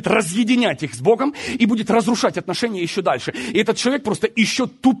 она будет разъединять их с Богом и будет разрушать отношения еще дальше. И этот человек просто еще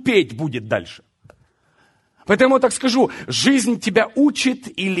тупеть будет дальше. Поэтому я так скажу, жизнь тебя учит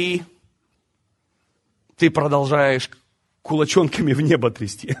или ты продолжаешь кулачонками в небо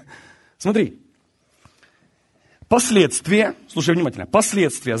трясти? Смотри. Последствия, слушай внимательно,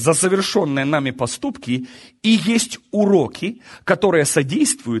 последствия за совершенные нами поступки и есть уроки, которые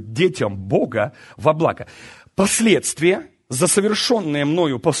содействуют детям Бога во благо. Последствия за совершенные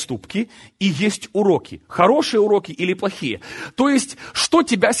мною поступки и есть уроки. Хорошие уроки или плохие. То есть, что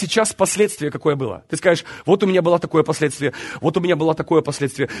тебя сейчас последствие какое было? Ты скажешь, вот у меня было такое последствие, вот у меня было такое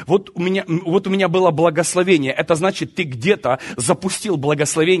последствие, вот у меня было благословение. Это значит, ты где-то запустил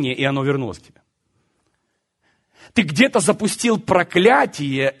благословение, и оно вернулось к тебе. Ты где-то запустил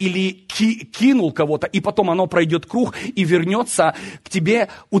проклятие или кинул кого-то, и потом оно пройдет круг и вернется к тебе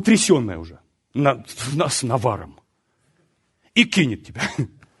утрясенное уже, с наваром. И кинет тебя.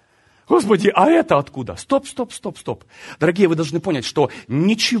 Господи, а это откуда? Стоп. Дорогие, вы должны понять, что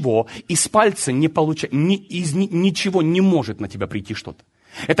ничего из пальца не получается, из ничего не может на тебя прийти что-то.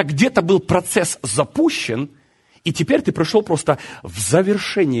 Это где-то был процесс запущен, и теперь ты пришел просто в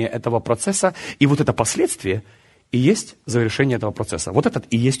завершение этого процесса, и вот это последствие и есть завершение этого процесса. Вот этот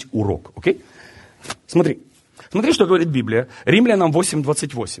и есть урок. Окей? Смотри, что говорит Библия. Римлянам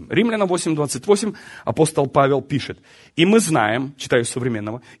 8:28. Римлянам 8:28 апостол Павел пишет. И мы знаем, читаю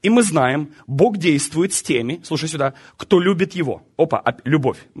современного, и мы знаем, Бог действует с теми, слушай сюда, кто любит Его. Опа,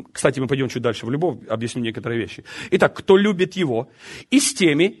 любовь. Кстати, мы пойдем чуть дальше в любовь, объясню некоторые вещи. Итак, кто любит Его, и с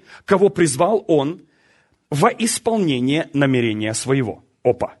теми, кого призвал Он во исполнение намерения своего.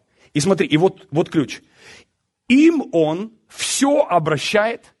 Опа. И смотри, и вот ключ. Им Он все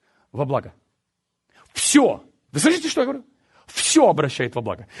обращает во благо. Все. Вы слышите, что я говорю? Все обращает во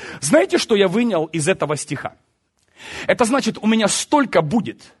благо. Знаете, что я вынял из этого стиха? Это значит, у меня столько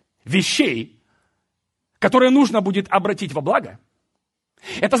будет вещей, которые нужно будет обратить во благо.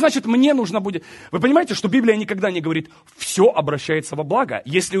 Это значит, мне нужно будет... Вы понимаете, что Библия никогда не говорит, все обращается во благо,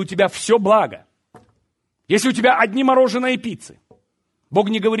 если у тебя все благо. Если у тебя одни мороженые пиццы. Бог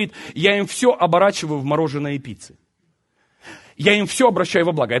не говорит, я им все оборачиваю в мороженые пиццы. Я им все обращаю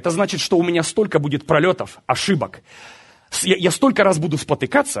во благо. Это значит, что у меня столько будет пролетов, ошибок. Я столько раз буду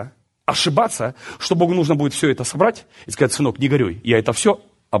спотыкаться, ошибаться, что Богу нужно будет все это собрать и сказать, сынок, не горюй, я это все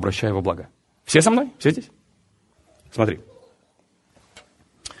обращаю во благо. Все со мной? Все здесь? Смотри.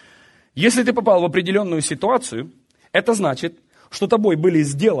 Если ты попал в определенную ситуацию, это значит, что тобой были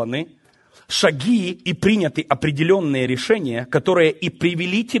сделаны шаги и приняты определенные решения, которые и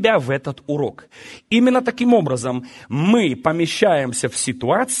привели тебя в этот урок. Именно таким образом мы помещаемся в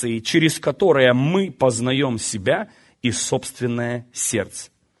ситуации, через которые мы познаем себя и собственное сердце.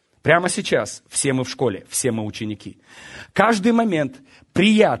 Прямо сейчас все мы в школе, все мы ученики. Каждый момент,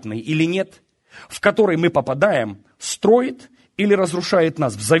 приятный или нет, в который мы попадаем, строит или разрушает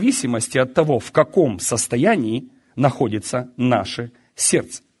нас в зависимости от того, в каком состоянии находится наше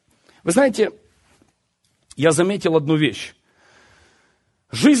сердце. Вы знаете, я заметил одну вещь.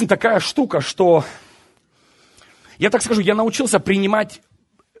 Жизнь такая штука, что, я так скажу, я научился принимать,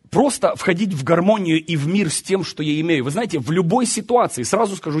 просто входить в гармонию и в мир с тем, что я имею. Вы знаете, в любой ситуации,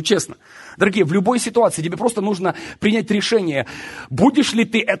 сразу скажу честно, дорогие, в любой ситуации тебе просто нужно принять решение, будешь ли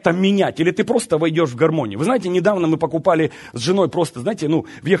ты это менять, или ты просто войдешь в гармонию. Вы знаете, недавно мы покупали с женой просто, знаете,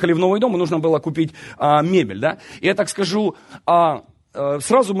 въехали в новый дом, и нужно было купить мебель, да, и я так скажу,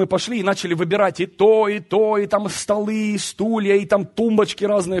 сразу мы пошли и начали выбирать и то, и там столы, и стулья, и там тумбочки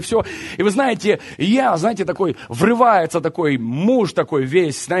разные, все. И вы знаете, такой, врывается такой муж такой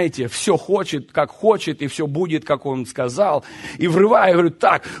весь, знаете, все хочет, как хочет, и все будет, как он сказал. И врываю, говорю,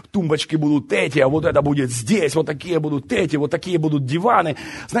 так, тумбочки будут эти, а вот это будет здесь, вот такие будут эти, вот такие будут диваны.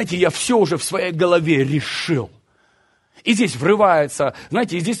 Знаете, я все уже в своей голове решил. И здесь врывается,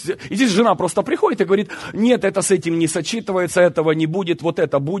 знаете, и здесь жена просто приходит и говорит, нет, это с этим не сочетывается, этого не будет, вот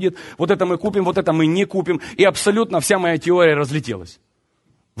это мы купим, вот это мы не купим. И абсолютно вся моя теория разлетелась.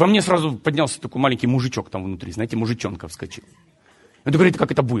 Во мне сразу поднялся такой маленький мужичок там внутри, знаете, мужичонка вскочил. Он говорит,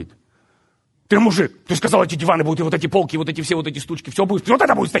 как это будет? Ты мужик, ты сказал, эти диваны будут, и вот эти полки, вот эти все, вот эти стучки, все будет, вот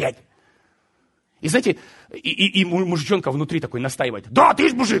это будет стоять. И знаете, и мужичонка внутри такой настаивает, да, ты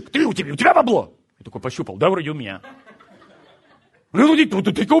ж мужик, у тебя бабло. Я такой пощупал, да, вроде у меня. Ну,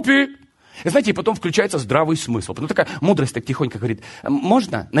 ты купи. И знаете, и потом включается здравый смысл. Потом такая мудрость так тихонько говорит,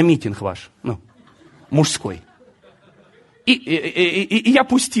 можно на митинг ваш, мужской? И я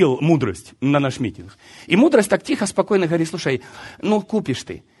пустил мудрость на наш митинг. И мудрость так тихо, спокойно говорит, слушай, купишь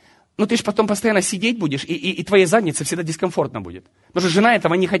ты. Ты же потом постоянно сидеть будешь, и твоей заднице всегда дискомфортно будет. Потому что жена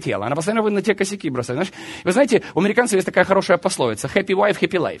этого не хотела. Она постоянно будет на тебе косяки бросать. Знаешь? Вы знаете, у американцев есть такая хорошая пословица. Happy wife,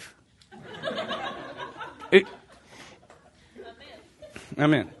 happy life.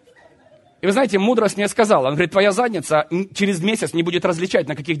 Аминь. И вы знаете, мудрость мне сказала. Она говорит, твоя задница через месяц не будет различать,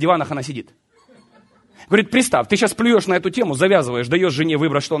 на каких диванах она сидит. Говорит, представь, ты сейчас плюешь на эту тему, завязываешь, даешь жене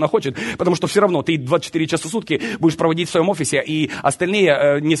выбрать, что она хочет, потому что все равно ты 24 часа в сутки будешь проводить в своем офисе, и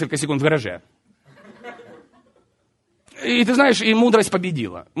остальные несколько секунд в гараже. И ты знаешь, и мудрость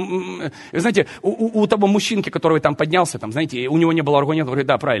победила. Вы знаете, у того мужчинки, который там поднялся, знаете, у него не было аргументов, говорит,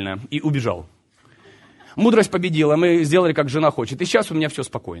 да, правильно, и убежал. Мудрость победила, мы сделали, как жена хочет, и сейчас у меня все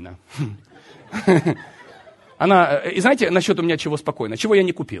спокойно. И знаете, насчет у меня чего спокойно, чего я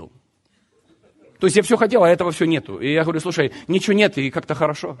не купил. То есть я все хотел, а этого все нету. И я говорю, слушай, ничего нет, и как-то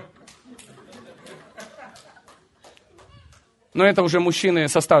хорошо. Но это уже мужчины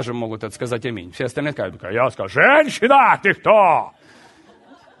со стажем могут это сказать аминь. Все остальные скажут, я скажу, женщина, ты кто?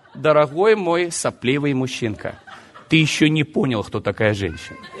 Дорогой мой сопливый мужчинка, ты еще не понял, кто такая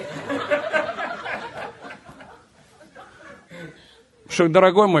женщина. Что,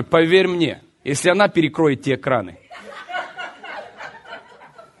 дорогой мой, поверь мне, если она перекроет те экраны,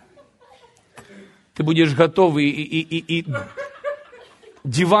 ты будешь готов и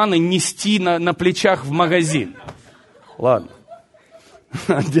диваны нести на плечах в магазин. Ладно.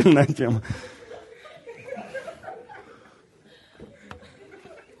 Отдельная тема.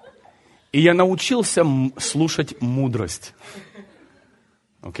 И я научился слушать мудрость.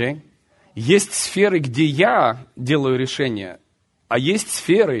 Окей? Есть сферы, где я делаю решения, а есть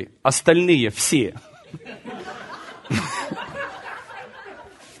сферы, остальные все.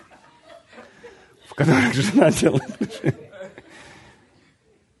 В которых жена делает решения.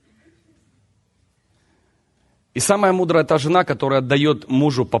 И самая мудрая та жена, которая отдает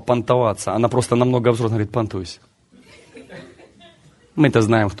мужу попонтоваться. Она просто намного взрослая, говорит, понтуйся. Мы-то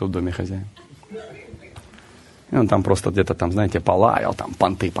знаем, кто в доме хозяин. И он там просто где-то там, знаете, полаял, там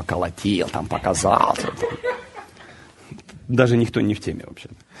понты поколотил, там показал. Даже никто не в теме вообще.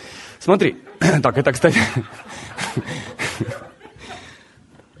 Смотри. Так, это, кстати...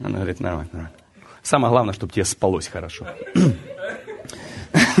 Она говорит, нормально. Самое главное, чтобы тебе спалось хорошо.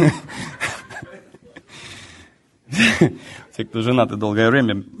 Те, кто женаты долгое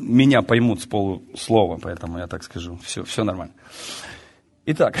время, меня поймут с полуслова, поэтому я так скажу. Все нормально.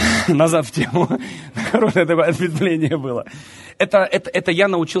 Итак, назад в тему. Хорошее такое ответвление было. Это я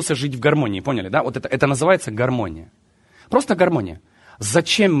научился жить в гармонии, поняли, да? Вот это называется гармония. Просто гармония.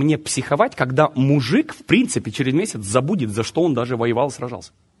 Зачем мне психовать, когда мужик, в принципе, через месяц забудет, за что он даже воевал,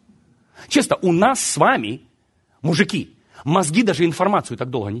 сражался? Честно, у нас с вами, мужики, мозги даже информацию так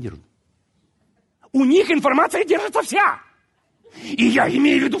долго не держат. У них информация держится вся. И я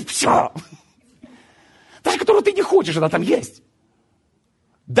имею в виду все. Даже которую ты не хочешь, она там есть.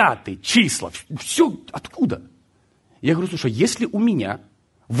 Даты, числа, все откуда? Я говорю, слушай, если у меня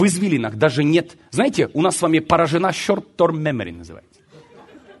в извилинах даже нет... Знаете, у нас с вами поражена short-term memory называется.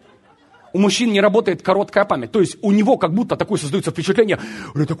 У мужчин не работает короткая память. То есть у него как будто такое создается впечатление,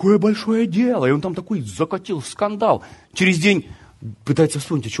 это такое большое дело, и он там такой закатил скандал. Через день пытается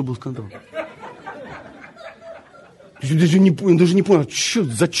вспомнить, а что был скандал. Даже не понял,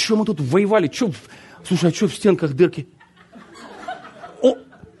 зачем мы тут воевали, слушай, а что в стенках дырки?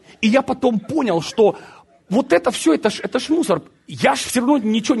 И я потом понял, что вот это все, это ж мусор. Я ж все равно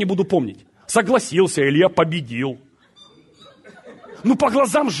ничего не буду помнить. Согласился, или я победил. По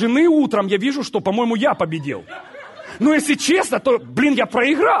глазам жены утром я вижу, что, по-моему, я победил. Но если честно, то, я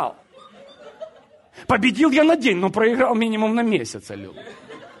проиграл. Победил я на день, но проиграл минимум на месяц, алло.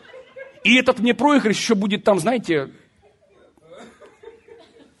 И этот мне проигрыш еще будет там, знаете,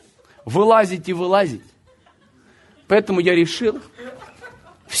 вылазить и вылазить. Поэтому я решил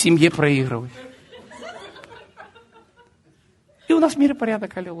в семье проигрывать. И у нас мир и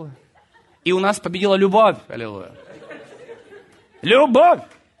порядок, аллилуйя. И у нас победила любовь, аллилуйя. Любовь!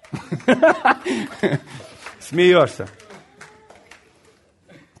 Смеешься.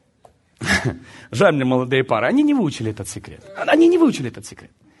 Жаль мне молодые пары. Они не выучили этот секрет.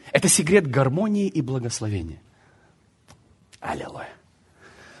 Это секрет гармонии и благословения. Аллилуйя.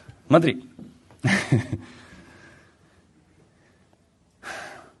 Смотри.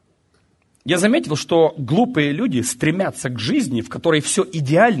 Я заметил, что глупые люди стремятся к жизни, в которой все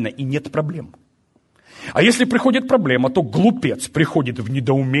идеально и нет проблем. А если приходит проблема, то глупец приходит в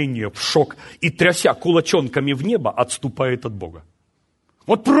недоумение, в шок и, тряся кулачонками в небо, отступает от Бога.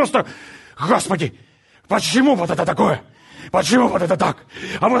 Вот просто, Господи, почему вот это такое? Почему вот это так?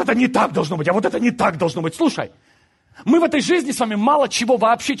 А вот это не так должно быть, а вот это не так должно быть. Слушай, мы в этой жизни с вами мало чего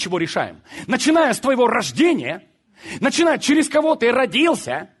вообще чего решаем. Начиная с твоего рождения, начиная через кого ты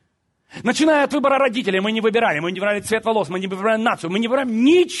родился, начиная от выбора родителей, мы не выбирали цвет волос, мы не выбираем нацию, мы не выбираем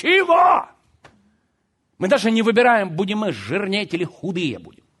ничего. Мы даже не выбираем, будем мы жирнеть или худые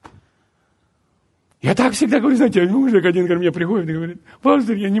будем. Я так всегда говорю, знаете, мужик один ко мне приходит и говорит: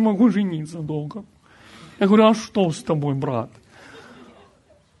 пастор, я не могу жениться долго. Я говорю: а что с тобой, брат?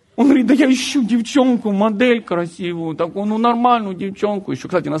 Он говорит: да я ищу девчонку, модель красивую, такую, нормальную девчонку ищу.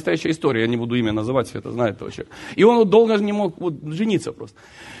 Кстати, настоящая история, я не буду имя называть, все это знает этого человека. И он долго не мог жениться просто.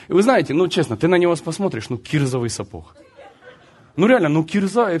 И вы знаете, честно, ты на него посмотришь, кирзовый сапог. Реально,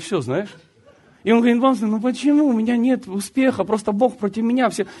 кирза и все, знаешь. И он говорит: пастор, почему у меня нет успеха, просто Бог против меня.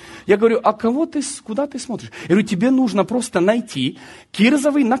 Все. Я говорю: а куда ты смотришь? Я говорю: тебе нужно просто найти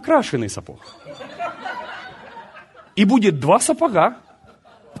кирзовый накрашенный сапог. И будет 2 сапога.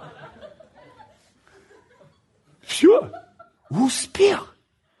 Все. Успех.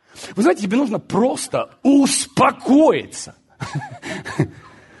 Вы знаете, тебе нужно просто успокоиться.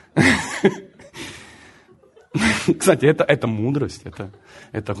 Кстати, это мудрость,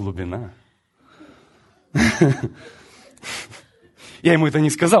 это глубина. Я ему это не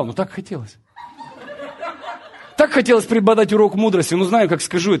сказал, но так хотелось. Так хотелось преподать урок мудрости. Знаю, как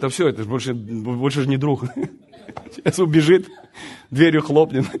скажу это все, это же больше же не друг. Сейчас убежит, дверью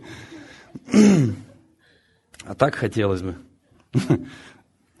хлопнет. А так хотелось бы.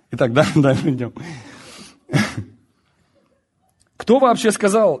 Итак, дальше идем. Кто вообще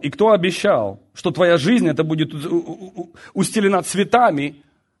сказал и кто обещал, что твоя жизнь это будет устелена цветами,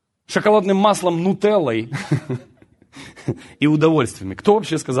 шоколадным маслом, нутеллой и удовольствиями? Кто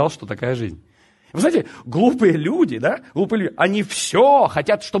вообще сказал, что такая жизнь? Вы знаете, глупые люди, они все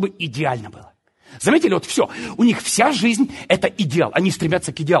хотят, чтобы идеально было. Заметили, все. У них вся жизнь это идеал. Они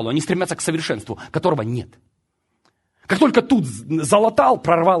стремятся к идеалу, они стремятся к совершенству, которого нет. Как только тут залатал,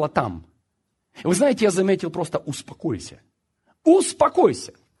 прорвало там. И вы знаете, я заметил просто: успокойся.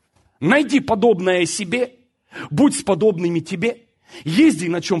 Успокойся. Найди подобное себе, будь с подобными тебе. Езди,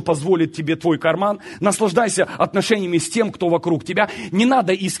 на чем позволит тебе твой карман. Наслаждайся отношениями с тем, кто вокруг тебя. Не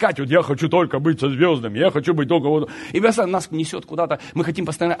надо искать: я хочу только быть со звездами, я хочу быть только... И нас несет куда-то. Мы хотим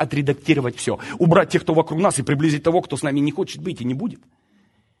постоянно отредактировать все. Убрать тех, кто вокруг нас, и приблизить того, кто с нами не хочет быть и не будет.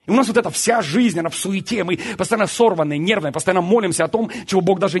 И у нас эта вся жизнь, она в суете. Мы постоянно сорванные, нервные, постоянно молимся о том, чего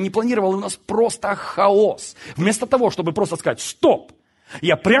Бог даже не планировал. И у нас просто хаос. Вместо того, чтобы просто сказать: стоп.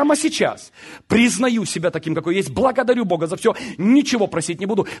 Я прямо сейчас признаю себя таким, какой есть, благодарю Бога за все, ничего просить не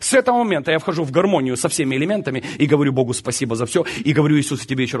буду. С этого момента я вхожу в гармонию со всеми элементами и говорю Богу спасибо за все, и говорю: Иисус,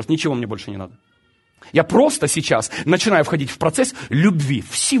 тебе еще раз, ничего мне больше не надо. Я просто сейчас начинаю входить в процесс любви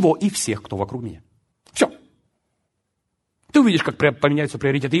всего и всех, кто вокруг меня. Все. Ты увидишь, как поменяются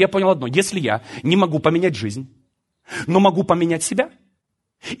приоритеты. И я понял одно: если я не могу поменять жизнь, но могу поменять себя,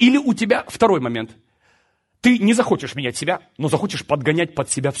 или у тебя второй момент – ты не захочешь менять себя, но захочешь подгонять под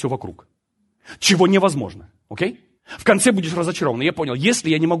себя все вокруг. Чего невозможно. Окей? В конце будешь разочарован. Я понял,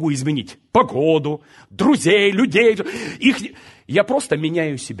 если я не могу изменить погоду, друзей, людей, я просто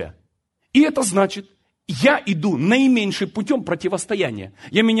меняю себя. И это значит, я иду наименьшим путем противостояния.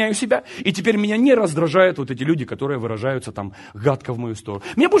 Я меняю себя, и теперь меня не раздражают вот эти люди, которые выражаются там гадко в мою сторону.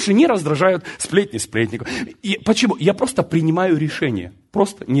 Меня больше не раздражают сплетни сплетников. И почему? Я просто принимаю решение.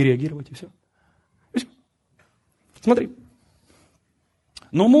 Просто не реагировать, и все. Смотри.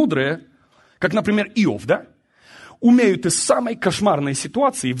 Но мудрые, как, например, Иов, умеют из самой кошмарной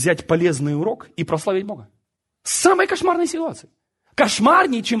ситуации взять полезный урок и прославить Бога. С самой кошмарной ситуации.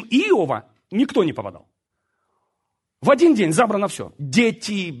 Кошмарнее, чем Иова, никто не попадал. В один день забрано все.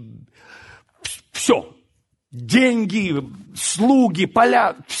 Дети, все. Деньги, слуги,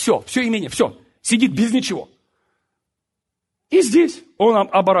 поля, все имение, все. Сидит без ничего. И здесь он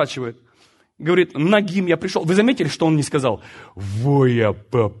оборачивает. Говорит: нагим я пришел. Вы заметили, что он не сказал: во, я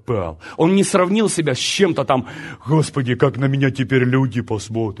попал. Он не сравнил себя с чем-то там: Господи, как на меня теперь люди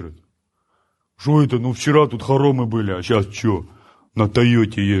посмотрят. Что это? Вчера тут хоромы были, а сейчас что? На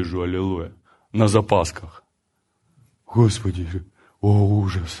Тойоте езжу, аллилуйя. На запасках. Господи, о,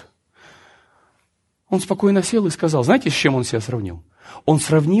 ужас. Он спокойно сел и сказал: знаете, с чем он себя сравнил? Он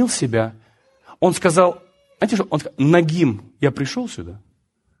сравнил себя, он сказал, знаете что? Он сказал: нагим я пришел сюда.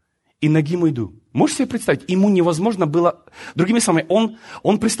 И нагим уйду. Можете себе представить, ему невозможно было... Другими словами,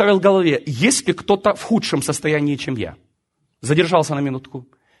 он представил в голове: есть ли кто-то в худшем состоянии, чем я? Задержался на минутку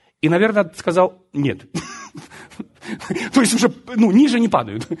И, наверное, сказал, нет. То есть уже, ниже не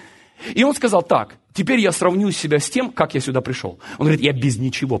падают. И он сказал, так, теперь я сравню себя с тем, как я сюда пришел. Он говорит, я без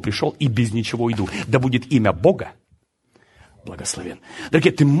ничего пришел и без ничего иду. Да будет имя Бога благословен.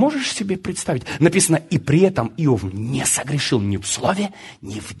 Дорогие, ты можешь себе представить? Написано, и при этом Иов не согрешил ни в слове,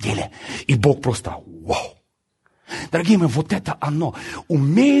 ни в деле. И Бог просто, вау. Дорогие мои, вот это оно.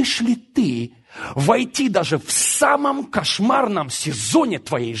 Умеешь ли ты войти даже в самом кошмарном сезоне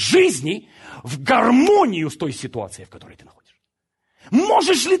твоей жизни в гармонию с той ситуацией, в которой ты находишься?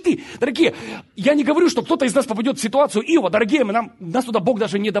 Можешь ли ты? Дорогие, я не говорю, что кто-то из нас попадет в ситуацию Иова. Дорогие, нас туда Бог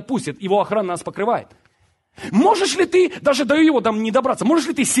даже не допустит. Его охрана нас покрывает. Можешь ли ты даже до его там не добраться? Можешь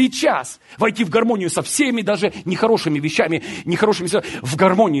ли ты сейчас войти в гармонию со всеми даже нехорошими вещами, в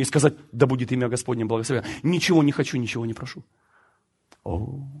гармонию и сказать, да будет имя Господне благословенно. Ничего не хочу, ничего не прошу.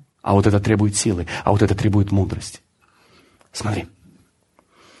 А вот это требует силы, а вот это требует мудрости. Смотри.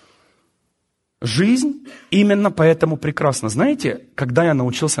 Жизнь именно поэтому прекрасна. Знаете, когда я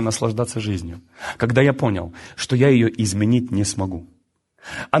научился наслаждаться жизнью, когда я понял, что я ее изменить не смогу.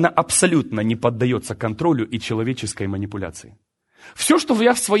 Она абсолютно не поддается контролю и человеческой манипуляции. Все, что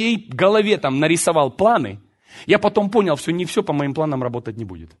я в своей голове там нарисовал планы, я потом понял, не все по моим планам работать не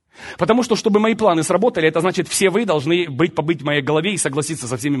будет. Потому что, чтобы мои планы сработали, это значит, все вы должны побыть в моей голове и согласиться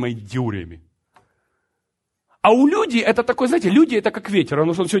со всеми моими теориями. А у людей это такой, знаете, люди это как ветер.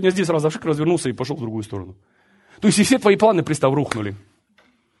 Он сегодня здесь развернулся и пошел в другую сторону. То есть и все твои планы, представь, рухнули.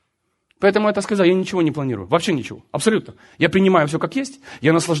 Поэтому я так сказал, я ничего не планирую. Вообще ничего. Абсолютно. Я принимаю все как есть.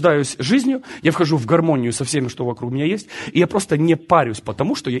 Я наслаждаюсь жизнью. Я вхожу в гармонию со всеми, что вокруг меня есть. И я просто не парюсь,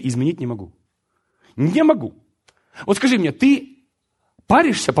 потому что я изменить не могу. Не могу. Вот скажи мне, ты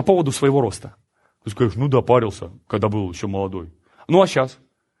паришься по поводу своего роста? Ты скажешь, да, парился, когда был еще молодой. Ну, а сейчас?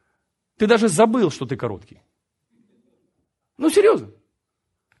 Ты даже забыл, что ты короткий. Серьезно.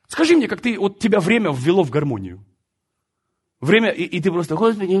 Скажи мне, как тебя время ввело в гармонию. Время, и ты просто,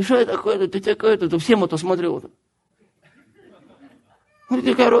 Господи, что это такое, ты такой-то, всем это смотрел.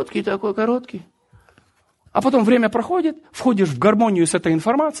 Ты короткий такой, короткий. А потом время проходит, входишь в гармонию с этой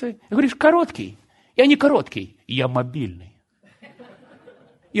информацией, и говоришь, короткий. Я не короткий, я мобильный.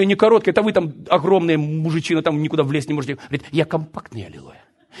 Я не короткий, это вы там огромные мужичины, там никуда влезть не можете. Говорит, я компактный, аллилуйя.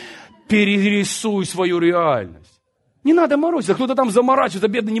 Перерисуй свою реальность. Не надо морозиться, кто-то там заморачивается,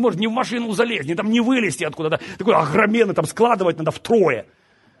 бедный не может ни в машину залезть, ни там не вылезти откуда-то. Такой огроменный, там складывать надо втрое.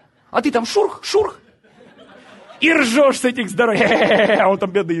 А ты там шурх, и ржешь с этих здоровья. А он там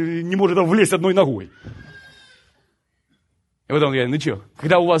бедный не может там влезть одной ногой. И потом говорит, что,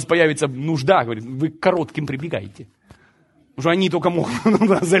 когда у вас появится нужда, говорит, вы к коротким прибегаете. Потому что они только могут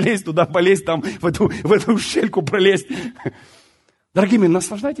залезть туда, полезть там, в эту щельку пролезть. Дорогие мои,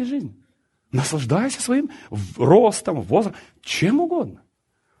 наслаждайтесь жизнью. Наслаждайся своим ростом, возрастом, чем угодно.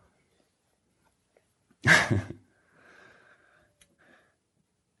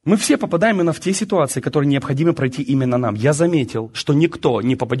 Мы все попадаем именно в те ситуации, которые необходимо пройти именно нам. Я заметил, что никто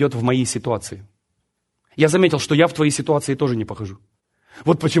не попадет в мои ситуации. Я заметил, что я в твои ситуации тоже не похожу.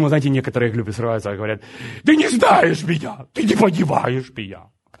 Вот почему, знаете, некоторые глупые срываются и говорят, ты не знаешь меня, ты не понимаешь меня.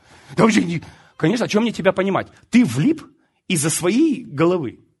 Да вообще не... Конечно, о чем мне тебя понимать? Ты влип из-за своей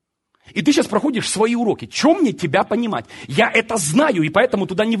головы. И ты сейчас проходишь свои уроки. Чем мне тебя понимать? Я это знаю, и поэтому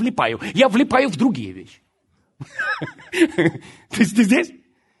туда не влипаю. Я влипаю в другие вещи. Ты здесь?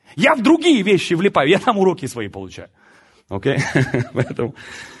 Я в другие вещи влипаю. Я там уроки свои получаю. Окей?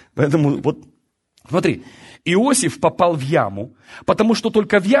 Поэтому вот, смотри. Иосиф попал в яму, потому что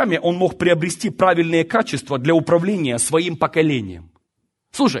только в яме он мог приобрести правильные качества для управления своим поколением.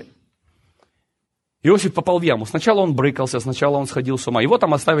 Слушай. Иосиф попал в яму. Сначала он брыкался, сначала он сходил с ума. Его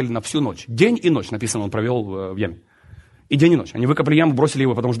там оставили на всю ночь. День и ночь, написано, он провел в яме. И день и ночь. Они выкопали яму, бросили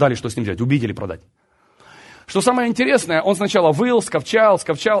его, потом ждали, что с ним взять, убить или продать. Что самое интересное, он сначала выл, сковчал,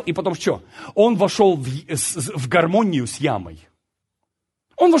 и потом что? Он вошел в гармонию с ямой.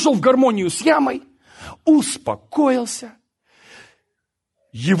 Он вошел в гармонию с ямой, успокоился,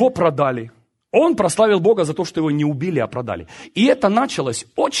 его продали. Он прославил Бога за то, что его не убили, а продали. И это началось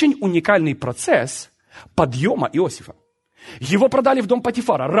очень уникальный процесс подъема Иосифа. Его продали в дом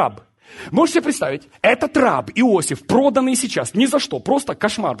Потифара, раб. Можете себе представить, этот раб Иосиф, проданный сейчас, ни за что, просто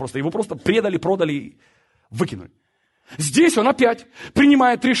кошмар, его просто предали, продали, выкинули. Здесь он опять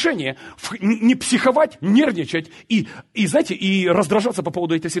принимает решение не психовать, нервничать и раздражаться по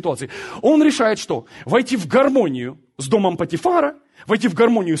поводу этой ситуации. Он решает что? Войти в гармонию с домом Потифара, войти в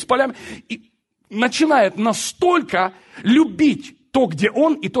гармонию с полями и начинает настолько любить то, где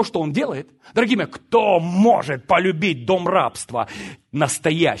он и то, что он делает. Дорогие мои, кто может полюбить дом рабства?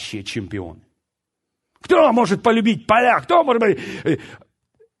 Настоящие чемпионы. Кто может полюбить поля? Кто может быть...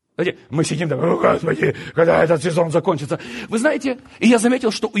 Знаете, мы сидим так, о, Господи, когда этот сезон закончится. Вы знаете, и я заметил,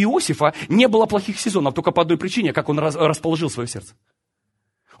 что у Иосифа не было плохих сезонов, только по одной причине, как он расположил свое сердце.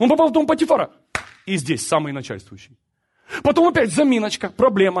 Он попал в дом Потифара, и здесь самый начальствующий. Потом опять заминочка,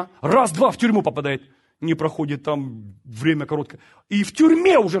 проблема. Раз-два в тюрьму попадает. Не проходит там время короткое. И в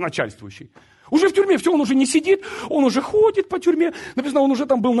тюрьме уже начальствующий. Уже в тюрьме, все, он уже не сидит, он уже ходит по тюрьме. Написано, он уже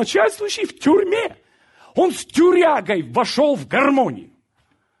там был начальствующий в тюрьме. Он с тюрягой вошел в гармонию.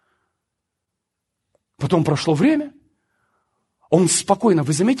 Потом прошло время. Он спокойно,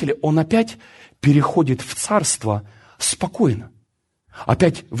 вы заметили, он опять переходит в царство спокойно.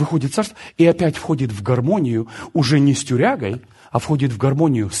 Опять выходит в царство и опять входит в гармонию уже не с тюрягой, а входит в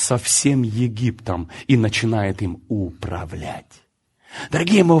гармонию со всем Египтом и начинает им управлять.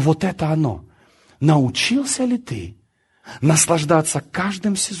 Дорогие мои, вот это оно. Научился ли ты наслаждаться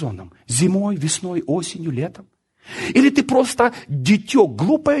каждым сезоном? Зимой, весной, осенью, летом? Или ты просто дитё,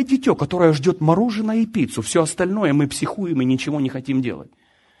 глупое дитё, которое ждет мороженое и пиццу? Все остальное мы психуем и ничего не хотим делать.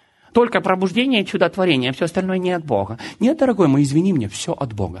 Только пробуждение и чудотворение, а все остальное не от Бога. Нет, дорогой мой, извини меня, все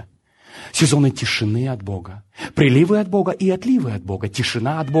от Бога. Сезоны тишины от Бога, приливы от Бога и отливы от Бога,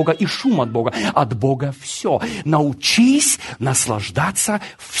 тишина от Бога и шум от Бога. От Бога все. Научись наслаждаться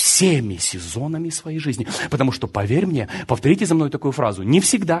всеми сезонами своей жизни. Потому что, поверь мне, повторите за мной такую фразу, не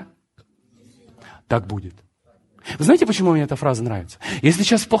всегда так будет. Вы знаете, почему мне эта фраза нравится? Если ты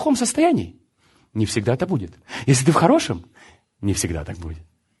сейчас в плохом состоянии, не всегда так будет. Если ты в хорошем, не всегда так будет.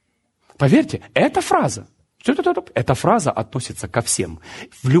 Поверьте, эта фраза относится ко всем.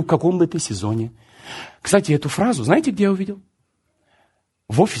 В каком бы ты сезоне. Кстати, эту фразу, знаете, где я увидел?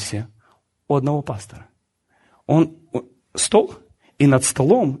 В офисе у одного пастора. Стол, и над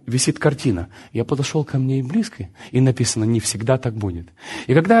столом висит картина. Я подошел ко мне и близко, и написано, не всегда так будет.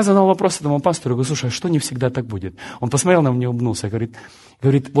 И когда я задал вопрос этому пастору, говорю, слушай, а что не всегда так будет? Он посмотрел на меня, улыбнулся, говорит,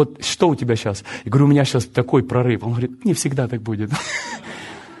 вот что у тебя сейчас? Я говорю, у меня сейчас такой прорыв. Он говорит, не всегда так будет.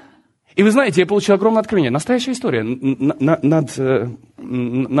 И вы знаете, я получил огромное откровение. Настоящая история.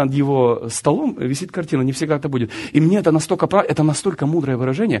 Над его столом висит картина, не всегда это будет. И мне это настолько мудрое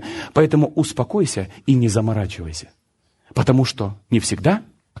выражение, поэтому успокойся и не заморачивайся. Потому что не всегда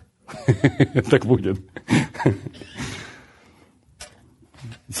так будет.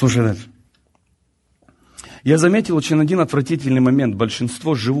 Слушай дальше. Я заметил очень один отвратительный момент.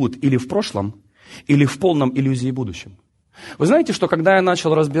 Большинство живут или в прошлом, или в полном иллюзии будущем. Вы знаете, что когда я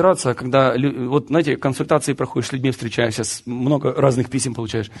начал разбираться, вот знаете, консультации проходишь с людьми, встречаешься, много разных писем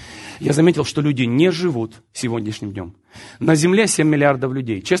получаешь, я заметил, что люди не живут сегодняшним днем. На Земле 7 миллиардов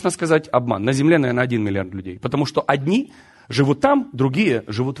людей. Честно сказать, обман. На Земле, наверное, 1 миллиард людей. Потому что одни живут там, другие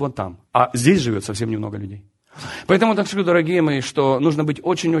живут вот там. А здесь живет совсем немного людей. Поэтому так скажу, дорогие мои, что нужно быть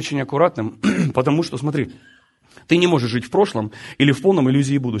очень-очень аккуратным, потому что, смотри, ты не можешь жить в прошлом или в полном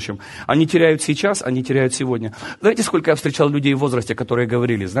иллюзии будущем. Они теряют сейчас, они теряют сегодня. Знаете, сколько я встречал людей в возрасте, которые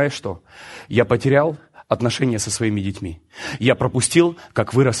говорили, знаешь что, я потерял отношения со своими детьми. Я пропустил,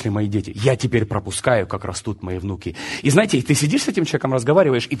 как выросли мои дети. Я теперь пропускаю, как растут мои внуки. И знаете, ты сидишь с этим человеком,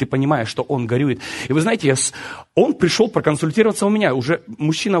 разговариваешь, и ты понимаешь, что он горюет. И вы знаете, он пришел проконсультироваться у меня, уже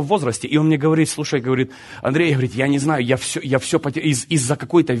мужчина в возрасте, и он мне говорит, слушай, говорит, Андрей, говорит, я не знаю, я все потерял из-за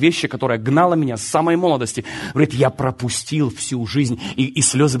какой-то вещи, которая гнала меня с самой молодости. Говорит, я пропустил всю жизнь, и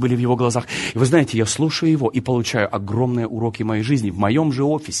слезы были в его глазах. И вы знаете, я слушаю его и получаю огромные уроки моей жизни в моем же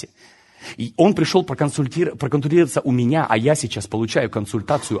офисе. И он пришел проконсультироваться у меня, а я сейчас получаю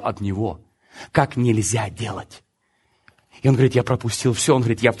консультацию от него. Как нельзя делать. И он говорит, я пропустил все. Он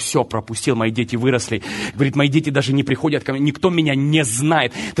говорит, я все пропустил, мои дети выросли. Говорит, мои дети даже не приходят ко мне, никто меня не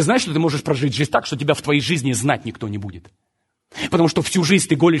знает. Ты знаешь, что ты можешь прожить жизнь так, что тебя в твоей жизни знать никто не будет? Потому что всю жизнь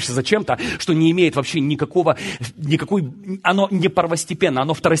ты голишься за чем-то, что не имеет вообще никакой, оно не первостепенно,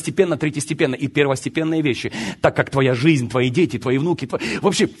 оно второстепенно, третьестепенно и первостепенные вещи, так как твоя жизнь, твои дети, твои внуки,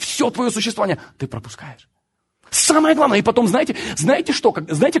 вообще все твое существование ты пропускаешь. Самое главное, и потом, знаете,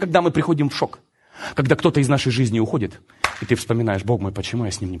 когда мы приходим в шок? Когда кто-то из нашей жизни уходит, и ты вспоминаешь, Бог мой, почему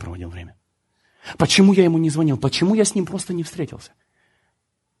я с ним не проводил время? Почему я ему не звонил? Почему я с ним просто не встретился?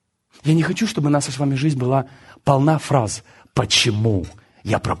 Я не хочу, чтобы наша с вами жизнь была полна фраз «Почему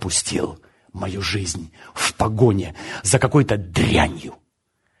я пропустил мою жизнь в погоне за какой-то дрянью?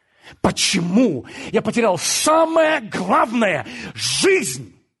 Почему я потерял самое главное –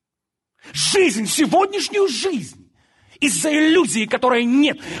 жизнь? Жизнь, сегодняшнюю жизнь. Из-за иллюзии, которой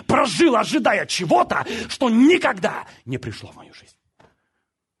нет, прожил, ожидая чего-то, что никогда не пришло в мою жизнь.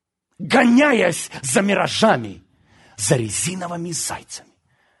 Гоняясь за миражами, за резиновыми зайцами.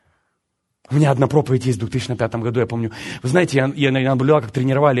 У меня одна проповедь есть в 2005 году, я помню. Вы знаете, я наблюдал, как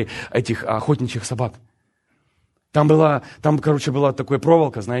тренировали этих охотничьих собак. Была такая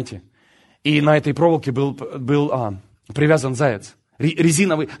проволока, знаете, и на этой проволоке был привязан заяц.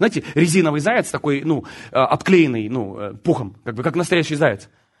 Резиновый заяц такой, обклеенный, пухом, как настоящий заяц.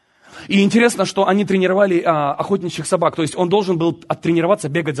 И интересно, что они тренировали охотничьих собак, то есть он должен был оттренироваться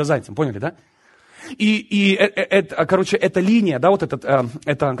бегать за зайцем, поняли, да? Эта линия, да,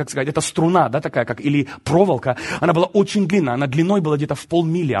 эта струна, да, такая, или проволока, она была очень длинная, она длиной была где-то в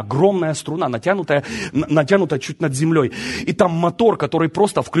полмили, огромная струна, натянутая чуть над землей. И там мотор, который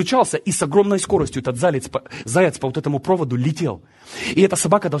просто включался, и с огромной скоростью этот заяц по вот этому проводу летел. И эта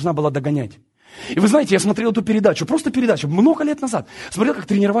собака должна была догонять. И вы знаете, я смотрел эту передачу, много лет назад. Смотрел, как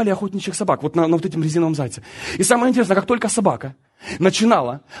тренировали охотничьих собак, на вот этим резиновом зайце. И самое интересное, как только собака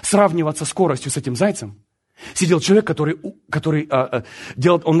начинала сравниваться скоростью с этим зайцем, сидел человек, который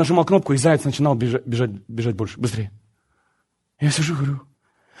он нажимал кнопку, и заяц начинал бежать больше, быстрее. Я сижу и говорю,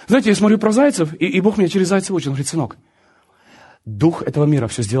 знаете, я смотрю про зайцев, и Бог меня через зайца учит. Он говорит, сынок, дух этого мира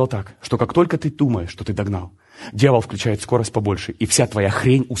все сделал так, что как только ты думаешь, что ты догнал, дьявол включает скорость побольше, и вся твоя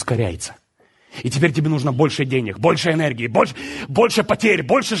хрень ускоряется. И теперь тебе нужно больше денег, больше энергии, больше потерь,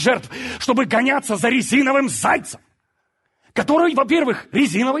 больше жертв, чтобы гоняться за резиновым зайцем, который, во-первых,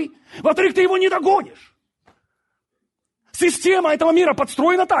 резиновый, во-вторых, ты его не догонишь. Система этого мира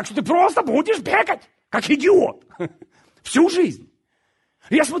подстроена так, что ты просто будешь бегать, как идиот, всю жизнь.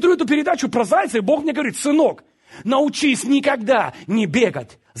 Я смотрю эту передачу про зайца, и Бог мне говорит, сынок, научись никогда не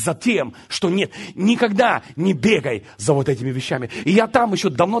бегать за тем, что нет. Никогда не бегай за вот этими вещами. И я там еще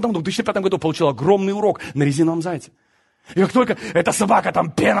давно-давно, в 2005 году получил огромный урок на резиновом зайце. И как только эта собака, там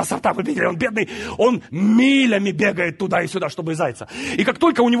пена со рта, вы видели, он бедный, он милями бегает туда и сюда, чтобы зайца. И как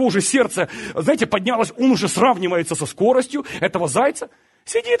только у него уже сердце, знаете, поднялось, он уже сравнивается со скоростью этого зайца.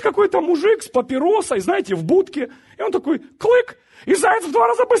 Сидит какой-то мужик с папиросой, знаете, в будке, и он такой, клык, и заяц в 2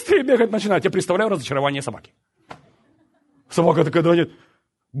 раза быстрее бегать начинает. Я представляю разочарование собаки. Собака такая, да нет,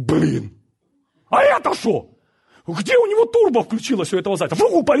 блин, а это что? Где у него турбо включилось у этого зайца? В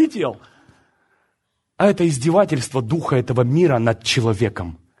руку полетел. А это издевательство духа этого мира над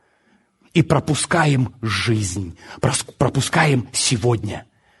человеком. И пропускаем жизнь, пропускаем сегодня.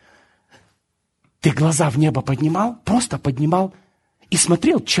 Ты глаза в небо поднимал, просто поднимал и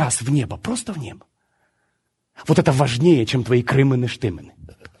смотрел час в небо, просто в небо. Вот это важнее, чем твои крымыны-штымыны.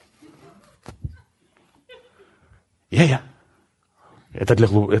 Я.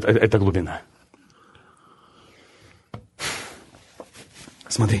 Это глубина.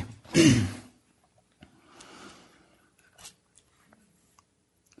 Смотри.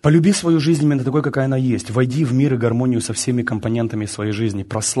 Полюби свою жизнь именно такой, какая она есть. Войди в мир и гармонию со всеми компонентами своей жизни.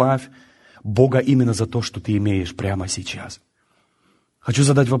 Прославь Бога именно за то, что ты имеешь прямо сейчас. Хочу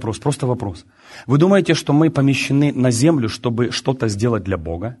задать вопрос, просто вопрос. Вы думаете, что мы помещены на землю, чтобы что-то сделать для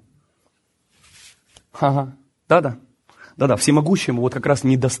Бога? Ага, да-да, всемогущему вот как раз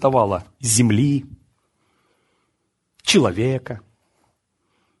не доставало земли, человека.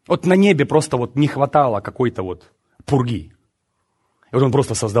 Вот на небе просто вот не хватало какой-то вот пурги. И вот он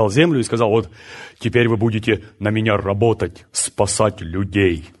просто создал землю и сказал, вот теперь вы будете на меня работать, спасать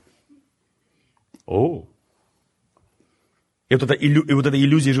людей. О! И вот эта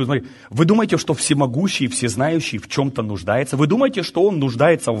иллюзия живет. Смотри, вы думаете, что всемогущий, всезнающий в чем-то нуждается? Вы думаете, что он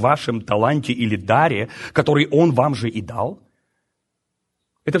нуждается в вашем таланте или даре, который он вам же и дал?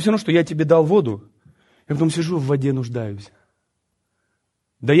 Это все равно, что я тебе дал воду, я потом сижу в воде нуждаюсь.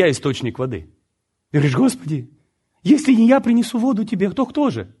 Да я источник воды. Ты говоришь, Господи, если не я принесу воду тебе, кто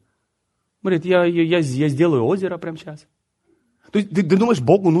же? Говорит, я сделаю озеро прямо сейчас. То есть ты думаешь,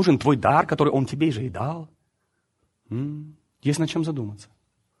 Богу нужен твой дар, который Он тебе же и дал? Есть над чем задуматься.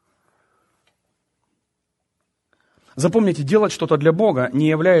 Запомните, делать что-то для Бога не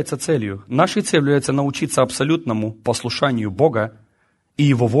является целью. Нашей целью является научиться абсолютному послушанию Бога и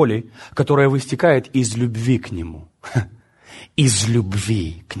Его воли, которая вытекает из любви к Нему. Из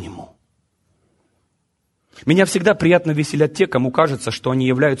любви к Нему. Меня всегда приятно веселят те, кому кажется, что они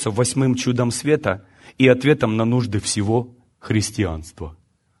являются 8-м чудом света и ответом на нужды всего христианства.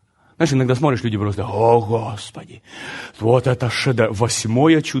 Знаешь, иногда смотришь, люди просто, о, Господи, вот это шедевр,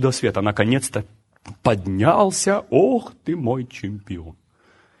 8-е чудо света, наконец-то поднялся, ох ты мой чемпион.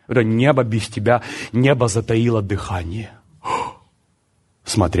 Это небо без тебя, небо затаило дыхание,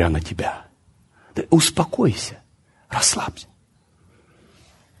 смотря на тебя. Ты успокойся, расслабься.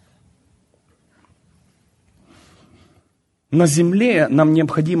 На земле нам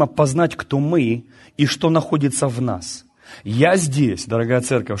необходимо познать, кто мы и что находится в нас. Я здесь, дорогая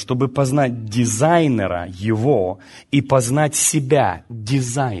церковь, чтобы познать дизайнера его и познать себя.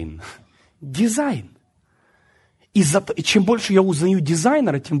 Дизайн. И чем больше я узнаю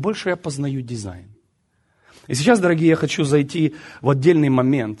дизайнера, тем больше я познаю дизайн. И сейчас, дорогие, я хочу зайти в отдельный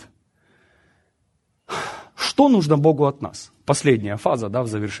момент. Что нужно Богу от нас? Последняя фаза, в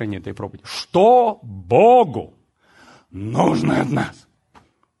завершении этой проповеди. Что Богу нужно от нас?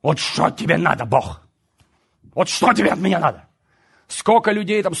 Вот что тебе надо, Бог? Вот что тебе от меня надо? Сколько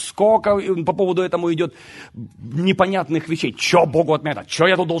людей там, сколько по поводу этому идет непонятных вещей. Что Богу от меня надо? Что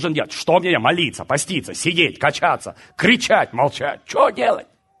я тут должен делать? Что мне молиться, поститься, сидеть, качаться, кричать, молчать? Что делать?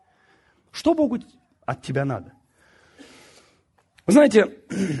 Что Богу от тебя надо? Вы знаете,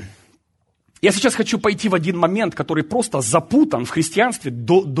 я сейчас хочу пойти в один момент, который просто запутан в христианстве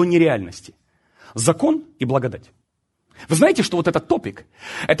до нереальности. Закон и благодать. Вы знаете, что вот этот топик,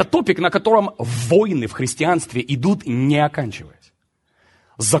 это топик, на котором войны в христианстве идут, не оканчиваясь.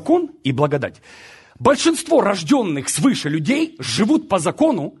 Закон и благодать. Большинство рожденных свыше людей живут по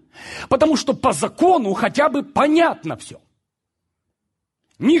закону, потому что по закону хотя бы понятно все.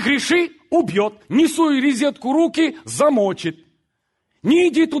 Не греши – убьет, не суй резетку руки – замочит. Не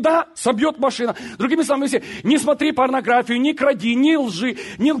иди туда, собьет машина. Другими словами, не смотри порнографию, не кради, не лжи,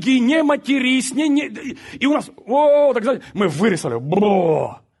 не лги, не матерись. И у нас, так знаете, мы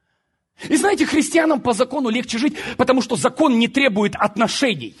вырисовали. И знаете, христианам по закону легче жить, потому что закон не требует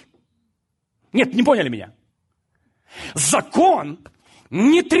отношений. Нет, не поняли меня. Закон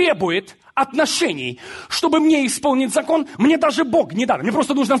не требует отношений. Чтобы мне исполнить закон, мне даже Бог не даст. Мне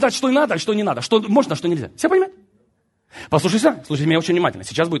просто нужно знать, что надо, а что не надо. Что можно, что нельзя. Все понимаете? Послушайте меня очень внимательно.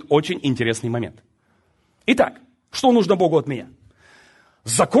 Сейчас будет очень интересный момент. Итак, что нужно Богу от меня?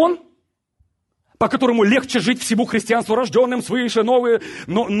 Закон, по которому легче жить всему христианству, рожденным свыше,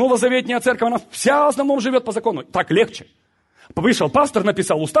 новозаветняя церковь, она вся в основном живет по закону. Так легче. Вышел пастор,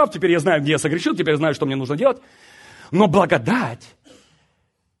 написал устав, теперь я знаю, где я согрешил, теперь я знаю, что мне нужно делать. Но благодать,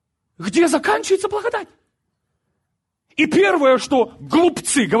 где заканчивается благодать? И первое, что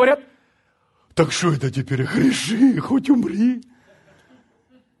глупцы говорят, так что это теперь, греши, хоть умри.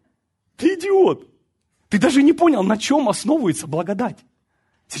 Ты идиот. Ты даже не понял, на чем основывается благодать.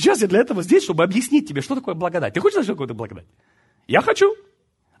 Сейчас я для этого здесь, чтобы объяснить тебе, что такое благодать. Ты хочешь знать, что такое благодать? Я хочу.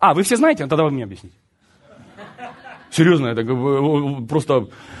 Вы все знаете? Тогда вы мне объясните. Серьезно, это просто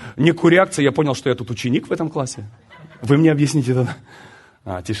некую реакцию. Я понял, что я тут ученик в этом классе. Вы мне объясните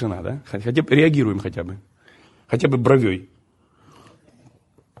тогда. Тишина, да? Хотя бы реагируем хотя бы. Хотя бы бровей.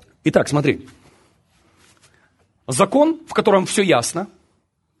 Итак, смотри. Закон, в котором все ясно.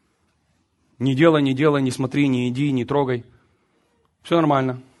 Не делай, не смотри, не иди, не трогай. Все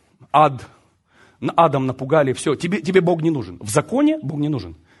нормально. Адом напугали, все. Тебе Бог не нужен. В законе Бог не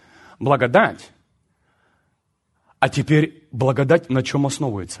нужен. Благодать. А теперь благодать на чем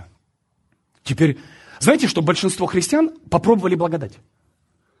основывается? Теперь, знаете, что большинство христиан попробовали благодать?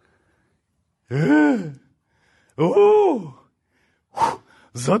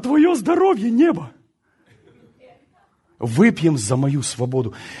 За твое здоровье, небо! Выпьем за мою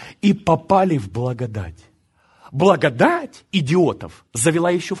свободу. И попали в благодать. Благодать идиотов завела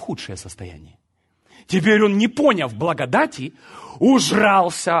еще в худшее состояние. Теперь он, не поняв благодати,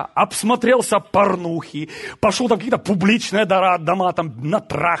 ужрался, обсмотрелся порнухи, пошел там какие-то публичные дома, там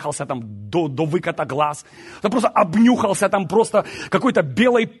натрахался там до выката глаз, там просто обнюхался там просто какой-то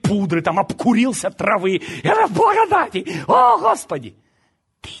белой пудры, там обкурился травы. Это в благодати! О, Господи!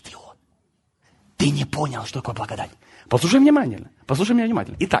 Ты идиот! Ты не понял, что такое благодать. Послушай меня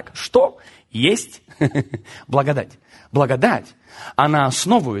внимательно. Итак, что есть благодать? Благодать, она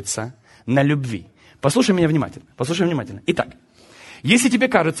основывается на любви. Послушай меня внимательно. Итак, если тебе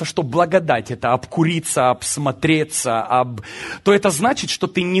кажется, что благодать – это обкуриться, обсмотреться, то это значит, что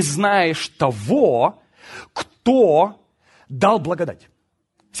ты не знаешь того, кто дал благодать.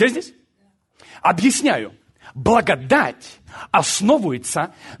 Все здесь? Объясняю. Благодать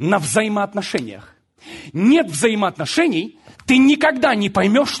основывается на взаимоотношениях. Нет взаимоотношений, ты никогда не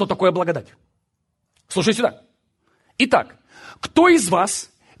поймешь, что такое благодать. Слушай сюда. Итак, кто из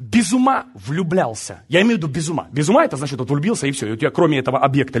вас без ума влюблялся? Я имею в виду без ума. Без ума это значит, вот влюбился и все. И у тебя кроме этого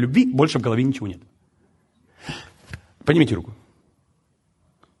объекта любви больше в голове ничего нет. Поднимите руку.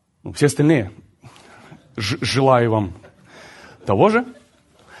 Все остальные, желаю вам того же.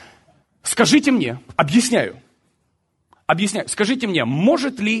 Скажите мне, объясняю. Скажите мне,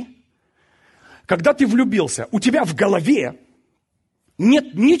 может ли, когда ты влюбился, у тебя в голове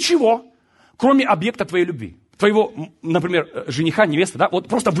нет ничего, кроме объекта твоей любви? Твоего, например, жениха, невесты, да? Вот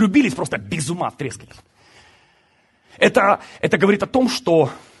просто влюбились, просто без ума втрескались. Это говорит о том,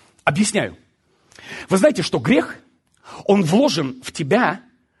 что... Объясняю. Вы знаете, что грех, он вложен в тебя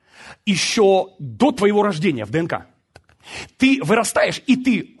еще до твоего рождения в ДНК. Ты вырастаешь, и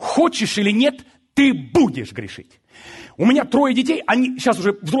ты, хочешь или нет, ты будешь грешить. У меня 3 детей, они сейчас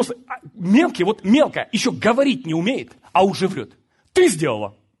уже взрослые, мелкие, вот мелкая, еще говорить не умеет, а уже врет. Ты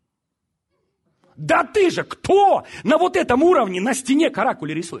сделала. Да ты же, кто на вот этом уровне на стене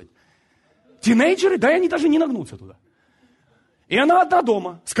каракули рисует? Тинейджеры, да и они даже не нагнутся туда. И она одна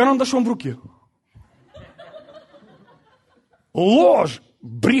дома, с карандашом в руке. Ложь,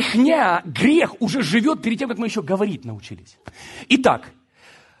 брехня, грех уже живет перед тем, как мы еще говорить научились. Итак,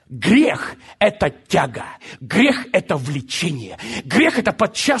 грех – это тяга, грех – это влечение, грех – это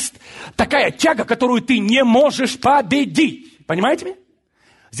подчас такая тяга, которую ты не можешь победить. Понимаете меня?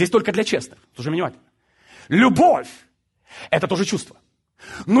 Здесь только для честных, слушай внимательно. Любовь – это тоже чувство.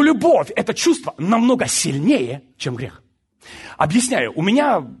 Но любовь – это чувство намного сильнее, чем грех. Объясняю, у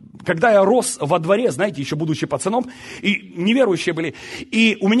меня, когда я рос во дворе, знаете, еще будучи пацаном, и неверующие были,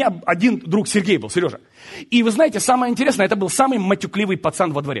 и у меня один друг Сергей был, Сережа. И вы знаете, самое интересное, это был самый матюкливый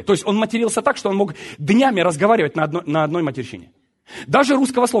пацан во дворе. То есть он матерился так, что он мог днями разговаривать на одной матерщине. Даже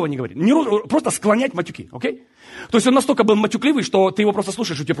русского слова не говорит. Просто склонять матюки, окей? То есть он настолько был матюкливый, что ты его просто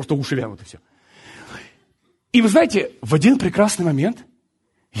слушаешь, и у тебя просто уши вянут, и все. И вы знаете, в один прекрасный момент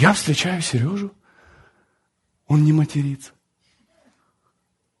я встречаю Сережу, он не матерится.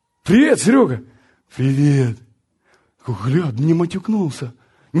 Привет, Серега. Привет. Глядь, не матюкнулся.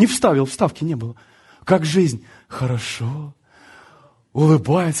 Не вставил, вставки не было. Как жизнь? Хорошо.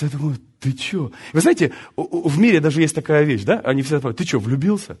 Улыбается. Я думаю, ты че? Вы знаете, в мире даже есть такая вещь, да? Они все спрашивают, ты что,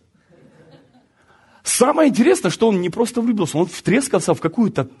 влюбился? Самое интересное, что он не просто влюбился, он втрескался в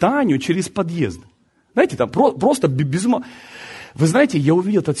какую-то Таню через подъезд. Знаете, там просто без ума. Вы знаете, я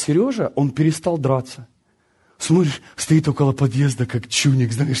увидел этот Сережа, он перестал драться. Смотришь, стоит около подъезда, как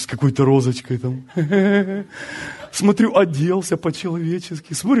чуник, знаешь, с какой-то розочкой там. Смотрю, оделся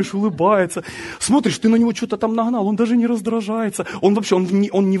по-человечески. Смотришь, улыбается. Смотришь, ты на него что-то там нагнал, он даже не раздражается. Он вообще,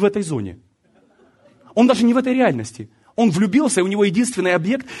 он не в этой зоне. Он даже не в этой реальности. Он влюбился, и у него единственный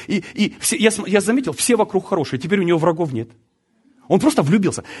объект. И все, я заметил, все вокруг хорошие, теперь у него врагов нет. Он просто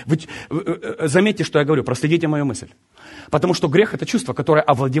влюбился. Вы заметьте, что я говорю, проследите мою мысль. Потому что грех – это чувство, которое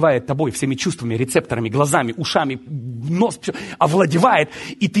овладевает тобой всеми чувствами, рецепторами, глазами, ушами, нос, все, овладевает,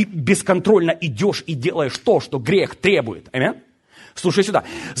 и ты бесконтрольно идешь и делаешь то, что грех требует. Аминь? Слушай сюда.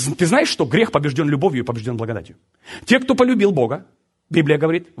 Ты знаешь, что грех побежден любовью и побежден благодатью? Те, кто полюбил Бога, Библия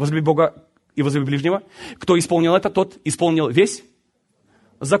говорит, возлюби Бога и возлюби ближнего, кто исполнил это, тот исполнил весь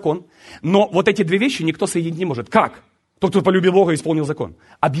закон. Но вот эти две вещи никто соединить не может. Как? Тот, кто полюбил Бога и исполнил закон.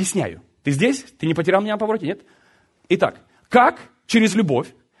 Объясняю. Ты здесь? Ты не потерял меня на повороте? Нет? Итак, как через любовь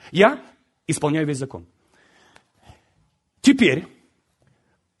я исполняю весь закон? Теперь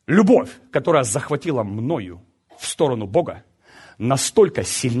любовь, которая захватила мною в сторону Бога, настолько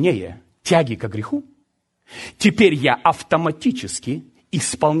сильнее тяги к греху, теперь я автоматически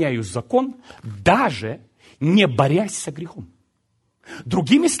исполняю закон, даже не борясь со грехом.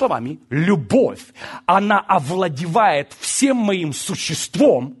 Другими словами, любовь, она овладевает всем моим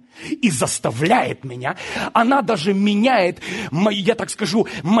существом и заставляет меня, она даже меняет, я так скажу,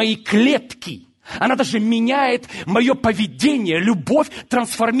 мои клетки. Она даже меняет мое поведение. Любовь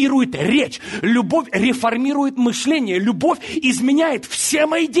трансформирует речь. Любовь реформирует мышление. Любовь изменяет все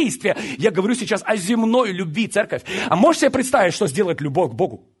мои действия. Я говорю сейчас о земной любви, церковь. А можешь себе представить, что сделает любовь к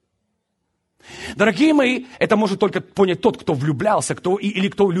Богу? Дорогие мои, это может только понять тот, кто влюблялся, или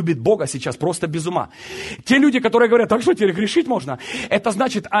кто любит Бога сейчас просто без ума. Те люди, которые говорят, так что теперь грешить можно? Это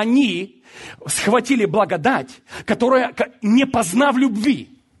значит, они схватили благодать, которая не познав любви.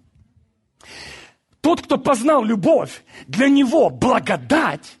 Тот, кто познал любовь, для него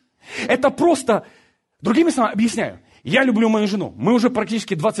благодать, это просто, другими словами, объясняю. Я люблю мою жену. Мы уже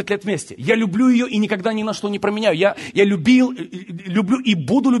практически 20 лет вместе. Я люблю ее и никогда ни на что не променяю. Я люблю и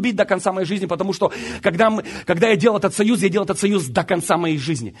буду любить до конца моей жизни, потому что, когда я делал этот союз до конца моей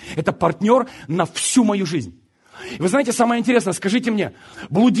жизни. Это партнер на всю мою жизнь. И вы знаете, самое интересное, скажите мне,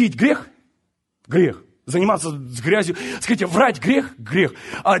 блудить грех? Грех. Заниматься с грязью. Скажите, врать грех? Грех.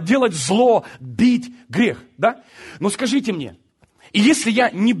 А делать зло, бить грех. Да? Но скажите мне, и если я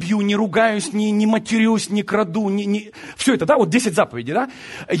не бью, не ругаюсь, не матерюсь, не краду, все это, да, вот 10 заповедей, да,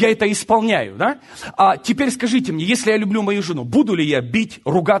 я это исполняю, да, а теперь скажите мне, если я люблю мою жену, буду ли я бить,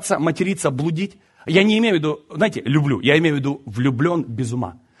 ругаться, материться, блудить? Я не имею в виду, знаете, люблю, я имею в виду влюблен без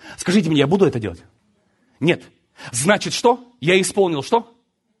ума. Скажите мне, я буду это делать? Нет. Значит, что? Я исполнил что?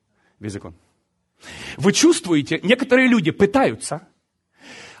 Весь закон. Вы чувствуете, некоторые люди пытаются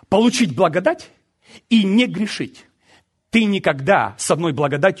получить благодать и не грешить. Ты никогда с одной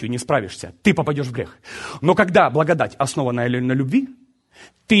благодатью не справишься. Ты попадешь в грех. Но когда благодать, основанная на любви,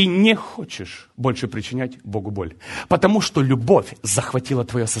 ты не хочешь больше причинять Богу боль. Потому что любовь захватила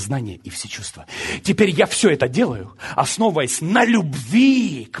твое сознание и все чувства. Теперь я все это делаю, основываясь на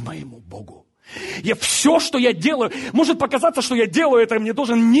любви к моему Богу. Все, что я делаю, может показаться, что я делаю это, и мне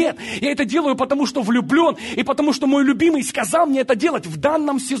должен. Нет, я это делаю, потому что влюблен, и потому что мой любимый сказал мне это делать в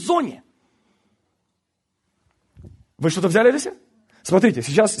данном сезоне. Вы что-то взяли для себя? Смотрите,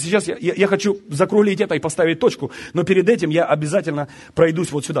 сейчас я хочу закролить это и поставить точку, но перед этим я обязательно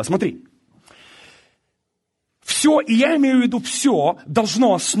пройдусь вот сюда. Смотри. Все, и я имею в виду все,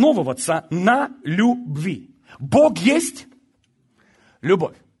 должно основываться на любви. Бог есть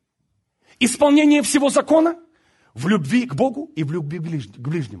любовь. Исполнение всего закона в любви к Богу и в любви к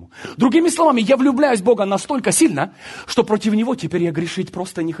ближнему. Другими словами, я влюбляюсь в Бога настолько сильно, что против Него теперь я грешить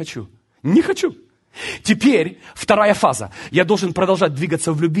просто не хочу. Не хочу. Теперь вторая фаза. Я должен продолжать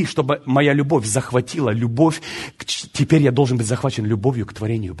двигаться в любви, чтобы моя любовь захватила любовь. Теперь я должен быть захвачен любовью к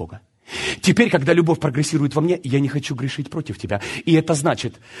творению Бога. Теперь, когда любовь прогрессирует во мне, я не хочу грешить против тебя. И это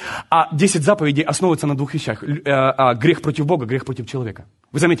значит, 10 заповедей основываются на двух вещах. Грех против Бога, грех против человека.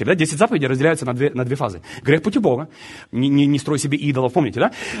 Вы заметили, да? 10 заповедей разделяются на две фазы. Грех против Бога, не строй себе идолов, помните,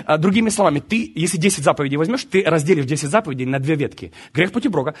 да? Другими словами, ты, если 10 заповедей возьмешь, ты разделишь 10 заповедей на две ветки. Грех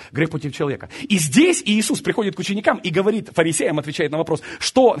против Бога, грех против человека. И здесь Иисус приходит к ученикам и говорит, фарисеям отвечает на вопрос,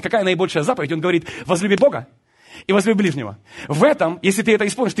 какая наибольшая заповедь? Он говорит, возлюби Бога и возлюби ближнего. В этом, если ты это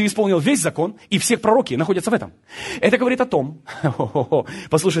исполнишь, ты исполнил весь закон, и все пророки находятся в этом. Это говорит о том,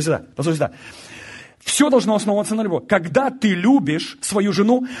 послушай сюда. Все должно основываться на любви. Когда ты любишь свою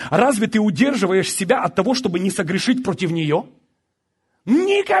жену, разве ты удерживаешь себя от того, чтобы не согрешить против нее?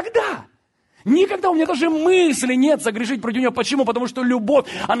 Никогда! Никогда у меня даже мысли нет согрешить против нее. Почему? Потому что любовь,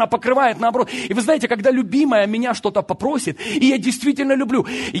 она покрывает наоборот. И вы знаете, когда любимая меня что-то попросит, и я действительно люблю,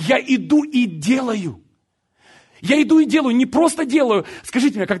 я иду и делаю. Я иду и делаю, не просто делаю.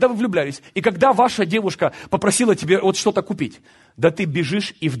 Скажите мне, когда вы влюблялись, и когда ваша девушка попросила тебе вот что-то купить, да ты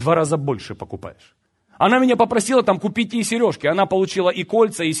бежишь и в 2 раза больше покупаешь. Она меня попросила там купить ей сережки. Она получила и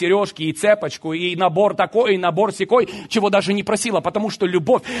кольца, и сережки, и цепочку, и набор такой, и набор сякой, чего даже не просила. Потому что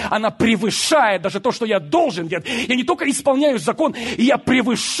любовь, она превышает даже то, что я должен делать. Я не только исполняю закон, я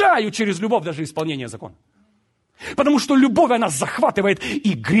превышаю через любовь даже исполнение закона. Потому что любовь, она захватывает,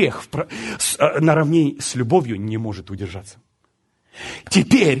 и грех наравне с любовью не может удержаться.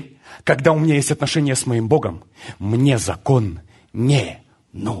 Теперь, когда у меня есть отношения с моим Богом, мне закон не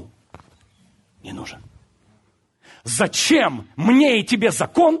нужен. Зачем мне и тебе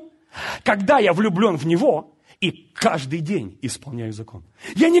закон, когда я влюблен в Него и каждый день исполняю закон?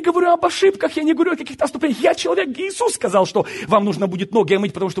 Я не говорю об ошибках, я не говорю о каких-то отступлениях. Я человек, Иисус сказал, что вам нужно будет ноги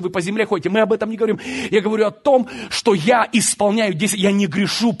омыть, потому что вы по земле ходите. Мы об этом не говорим. Я говорю о том, что я исполняю 10. Я не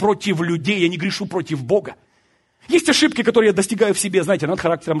грешу против людей, я не грешу против Бога. Есть ошибки, которые я достигаю в себе, знаете, над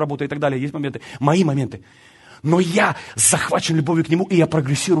характером работаю и так далее. Есть моменты, мои моменты. Но я захвачен любовью к Нему, и я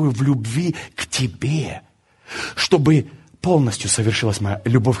прогрессирую в любви к тебе, чтобы полностью совершилась моя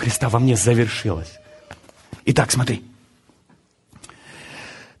любовь Христа во мне завершилась. Итак, смотри.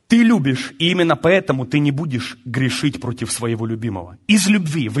 Ты любишь, и именно поэтому ты не будешь грешить против своего любимого. Из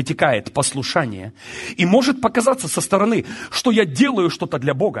любви вытекает послушание. И может показаться со стороны, что я делаю что-то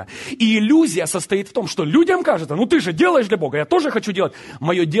для Бога. И иллюзия состоит в том, что людям кажется, ну ты же делаешь для Бога, я тоже хочу делать.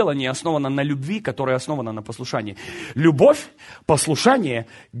 Мое делание основано на любви, которая основана на послушании. Любовь, послушание,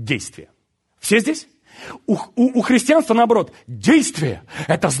 действие. Все здесь? У христианства наоборот. Действие –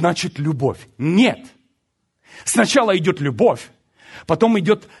 это значит любовь. Нет. Сначала идет любовь, потом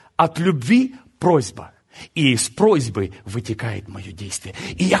идет от любви просьба. И из просьбы вытекает мое действие.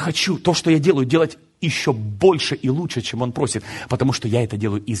 И я хочу то, что я делаю, делать еще больше и лучше, чем он просит. Потому что я это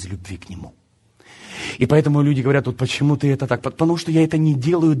делаю из любви к нему. И поэтому люди говорят, вот почему ты это так? Потому что я это не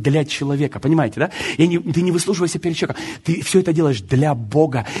делаю для человека. Понимаете, да? Ты не выслуживайся перед человеком. Ты все это делаешь для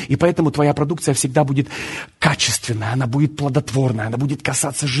Бога. И поэтому твоя продукция всегда будет качественная, она будет плодотворная, она будет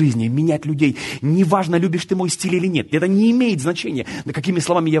касаться жизни, менять людей. Неважно, любишь ты мой стиль или нет. Это не имеет значения, какими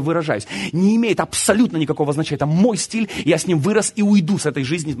словами я выражаюсь. Не имеет абсолютно никакого значения. Это мой стиль, я с ним вырос и уйду с этой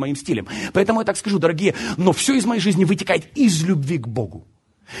жизни, с моим стилем. Поэтому я так скажу, дорогие, но все из моей жизни вытекает из любви к Богу.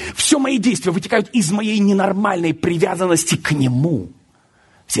 Все мои действия вытекают из моей ненормальной привязанности к Нему.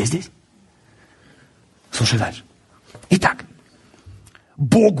 Все здесь? Слушай дальше. Итак,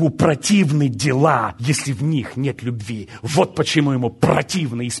 Богу противны дела, если в них нет любви. Вот почему Ему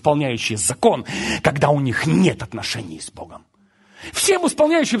противны исполняющие закон, когда у них нет отношений с Богом. Всем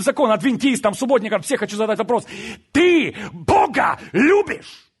исполняющим закон, адвентистам, субботникам, всех хочу задать вопрос. Ты Бога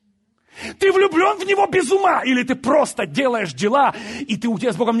любишь? Ты влюблен в Него без ума? Или ты просто делаешь дела, и у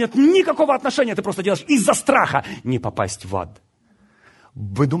тебя с Богом нет никакого отношения, ты просто делаешь из-за страха не попасть в ад?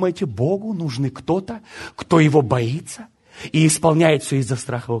 Вы думаете, Богу нужны кто-то, кто его боится и исполняет все из-за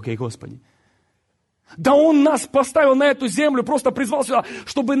страха? Окей, Господи. Да Он нас поставил на эту землю, просто призвал сюда,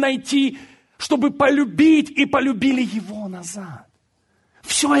 чтобы найти, чтобы полюбить, и полюбили Его назад.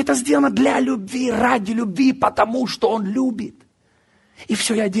 Все это сделано для любви, ради любви, потому что Он любит. И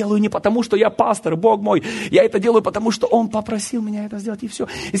все я делаю не потому, что я пастор, Бог мой. Я это делаю, потому что Он попросил меня это сделать, и все.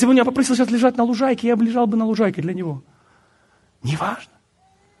 Если бы Он меня попросил сейчас лежать на лужайке, я бы лежал бы на лужайке для Него. Неважно.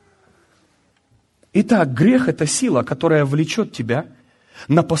 Итак, грех – это сила, которая влечет тебя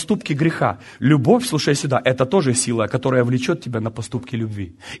на поступки греха. Любовь, слушай сюда, это тоже сила, которая влечет тебя на поступки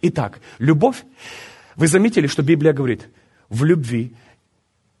любви. Итак, любовь, вы заметили, что Библия говорит, в любви,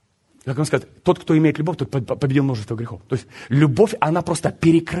 как он сказать, тот, кто имеет любовь, тот победил множество грехов. То есть любовь, она просто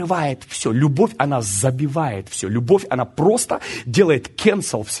перекрывает все. Любовь, она забивает все. Любовь, она просто делает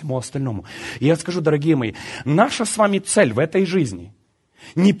cancel всему остальному. И я скажу, дорогие мои, наша с вами цель в этой жизни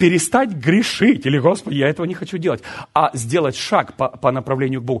не перестать грешить, или, Господи, я этого не хочу делать, а сделать шаг по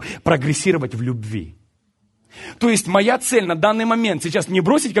направлению к Богу, прогрессировать в любви. То есть моя цель на данный момент сейчас не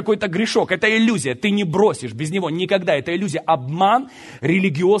бросить какой-то грешок, это иллюзия, ты не бросишь без него никогда, это иллюзия, обман,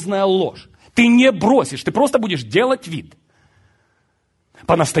 религиозная ложь. Ты не бросишь, ты просто будешь делать вид.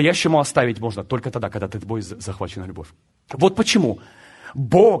 По-настоящему оставить можно только тогда, когда ты тобой захвачена любовь. Вот почему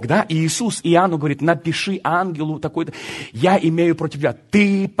Бог, да, Иисус Иоанну говорит, напиши ангелу такой-то, я имею против тебя,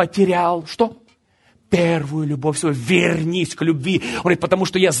 ты потерял, что? Первую любовь свою, вернись к любви. Он говорит, потому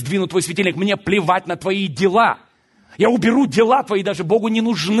что я сдвину твой светильник, мне плевать на твои дела. Я уберу дела твои, даже Богу не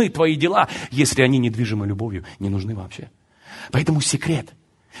нужны твои дела, если они недвижимы любовью, не нужны вообще. Поэтому секрет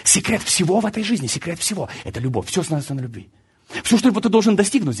всего в этой жизни, секрет всего, это любовь, все становится на любви. Все, что ты должен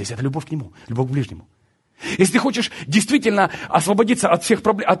достигнуть здесь, это любовь к Нему, любовь к ближнему. Если ты хочешь действительно освободиться от всех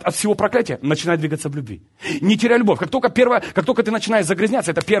проблем, от всего проклятия, начинай двигаться в любви. Не теряй любовь. Как только ты начинаешь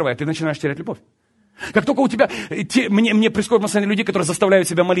загрязняться, это первое, ты начинаешь терять любовь. Как только у тебя, мне происходит на людей, которые заставляют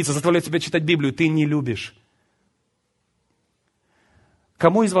себя молиться, заставляют себя читать Библию, ты не любишь.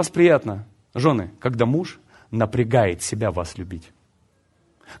 Кому из вас приятно, жены, когда муж напрягает себя вас любить?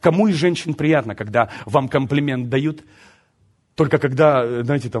 Кому из женщин приятно, когда вам комплимент дают, только когда,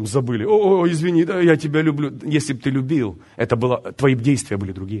 знаете, там забыли, извини, да, я тебя люблю. Если бы ты любил, твои действия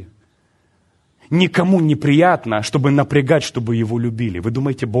были другие. Никому не приятно, чтобы напрягать, чтобы его любили. Вы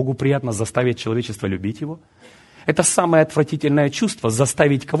думаете, Богу приятно заставить человечество любить его? Это самое отвратительное чувство,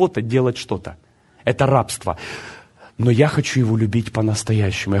 заставить кого-то делать что-то. Это рабство. Но я хочу его любить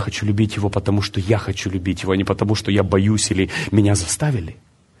по-настоящему. Я хочу любить его, потому что я хочу любить его, а не потому, что я боюсь или меня заставили.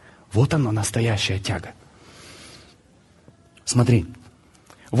 Вот оно, настоящая тяга. Смотри,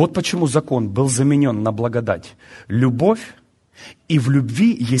 вот почему закон был заменен на благодать. Любовь, и в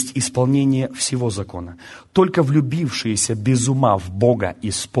любви есть исполнение всего закона. Только влюбившиеся без ума в Бога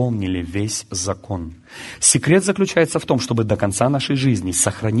исполнили весь закон. Секрет заключается в том, чтобы до конца нашей жизни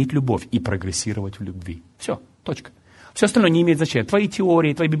сохранить любовь и прогрессировать в любви. Все, точка. Все остальное не имеет значения. Твои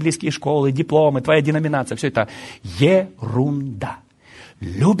теории, твои библейские школы, дипломы, твоя деноминация, все это ерунда.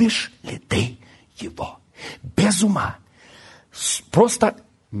 Любишь ли ты его? Без ума. Просто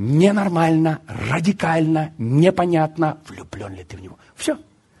ненормально, радикально, непонятно, влюблен ли ты в него. Все.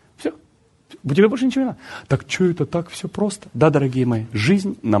 У тебя больше ничего не надо. Так что это так все просто? Да, дорогие мои,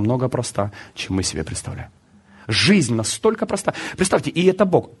 жизнь намного проста, чем мы себе представляем. Жизнь настолько проста. Представьте, и это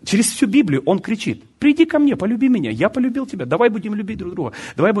Бог. Через всю Библию Он кричит: приди ко мне, полюби меня, я полюбил тебя, давай будем любить друг друга,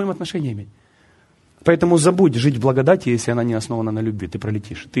 давай будем отношения иметь. Поэтому забудь жить в благодати, если она не основана на любви, ты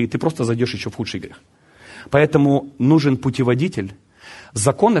пролетишь. Ты просто зайдешь еще в худший грех. Поэтому нужен путеводитель.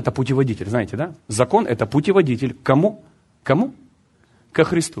 Закон – это путеводитель, знаете, да? Закон – это путеводитель. Кому? Ко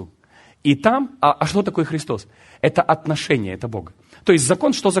Христу. И там, что такое Христос? Это отношение, это Бог. То есть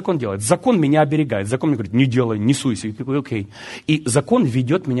закон, что закон делает? Закон меня оберегает. Закон мне говорит, не делай, не суйся. И такой, окей. И закон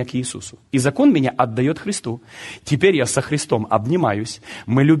ведет меня к Иисусу. И закон меня отдает Христу. Теперь я со Христом обнимаюсь,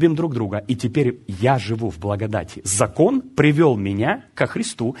 мы любим друг друга, и теперь я живу в благодати. Закон привел меня ко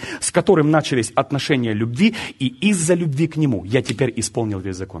Христу, с которым начались отношения любви, и из-за любви к Нему я теперь исполнил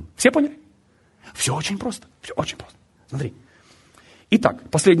весь закон. Все поняли? Все очень просто. Все очень просто. Смотри. Итак,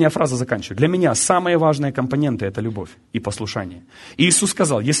 последняя фраза заканчиваю. Для меня самые важные компоненты – это любовь и послушание. Иисус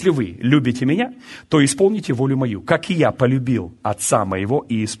сказал: если вы любите меня, то исполните волю мою, как и я полюбил Отца моего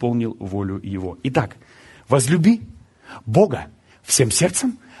и исполнил волю Его. Итак, возлюби Бога всем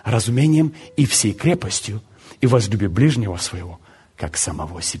сердцем, разумением и всей крепостью, и возлюби ближнего своего, как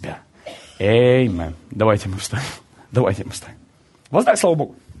самого себя. Аминь. Давайте мы встанем. Воздай слава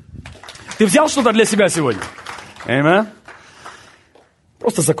Богу. Ты взял что-то для себя сегодня? Аминь.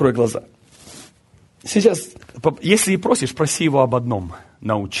 Просто закрой глаза. Сейчас, если и просишь, проси его об одном.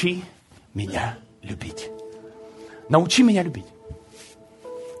 Научи меня любить. Научи меня любить.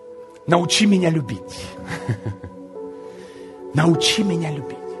 Научи меня любить. Научи меня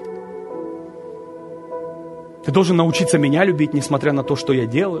любить. Ты должен научиться меня любить, несмотря на то, что я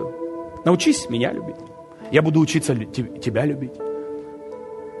делаю. Научись меня любить. Я буду учиться тебя любить.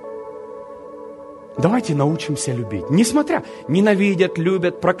 Давайте научимся любить. Несмотря, ненавидят,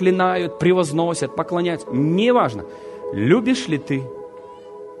 любят, проклинают, превозносят, поклоняются. Неважно, любишь ли ты,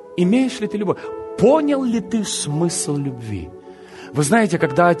 имеешь ли ты любовь, понял ли ты смысл любви. Вы знаете,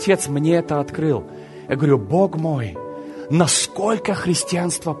 когда Отец мне это открыл, я говорю: Бог мой, насколько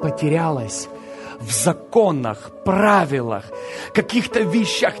христианство потерялось в законах, правилах, каких-то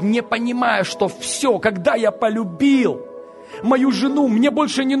вещах, не понимая, что все, когда я полюбил мою жену, мне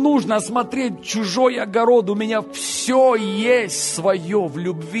больше не нужно осмотреть чужой огород, у меня все есть свое в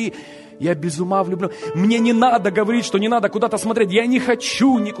любви. Я без ума влюблен. Мне не надо говорить, что не надо куда-то смотреть. Я не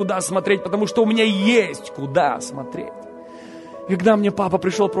хочу никуда смотреть, потому что у меня есть куда смотреть. И когда мне папа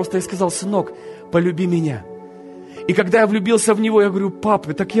пришел просто и сказал: сынок, полюби меня. И когда я влюбился в него, я говорю: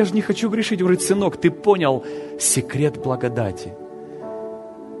 папа, так я же не хочу грешить. Он говорит: сынок, ты понял секрет благодати.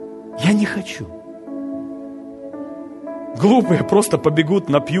 Я не хочу. Глупые просто побегут,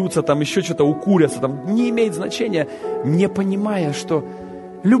 напьются, там еще что-то укурятся, там не имеет значения, не понимая, что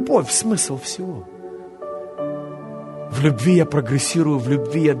любовь – смысл всего. В любви я прогрессирую, в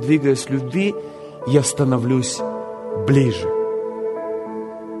любви я двигаюсь, в любви я становлюсь ближе.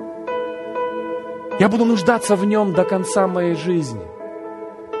 Я буду нуждаться в нем до конца моей жизни.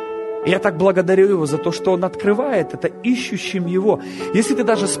 И я так благодарю его за то, что он открывает это ищущим его. Если ты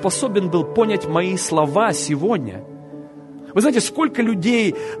даже способен был понять мои слова сегодня, вы знаете, сколько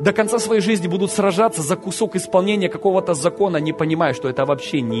людей до конца своей жизни будут сражаться за кусок исполнения какого-то закона, не понимая, что это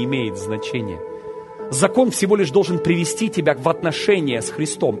вообще не имеет значения. Закон всего лишь должен привести тебя в отношения с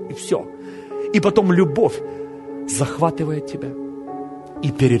Христом, и все. И потом любовь захватывает тебя и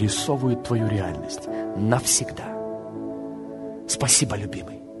перерисовывает твою реальность навсегда. Спасибо,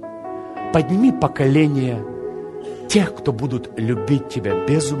 любимый. Подними поколение тех, кто будут любить тебя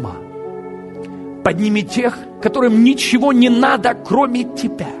без ума. Подними тех, которым ничего не надо, кроме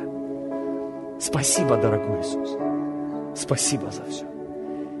тебя. Спасибо, дорогой Иисус. Спасибо за все.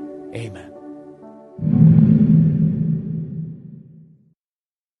 Аминь.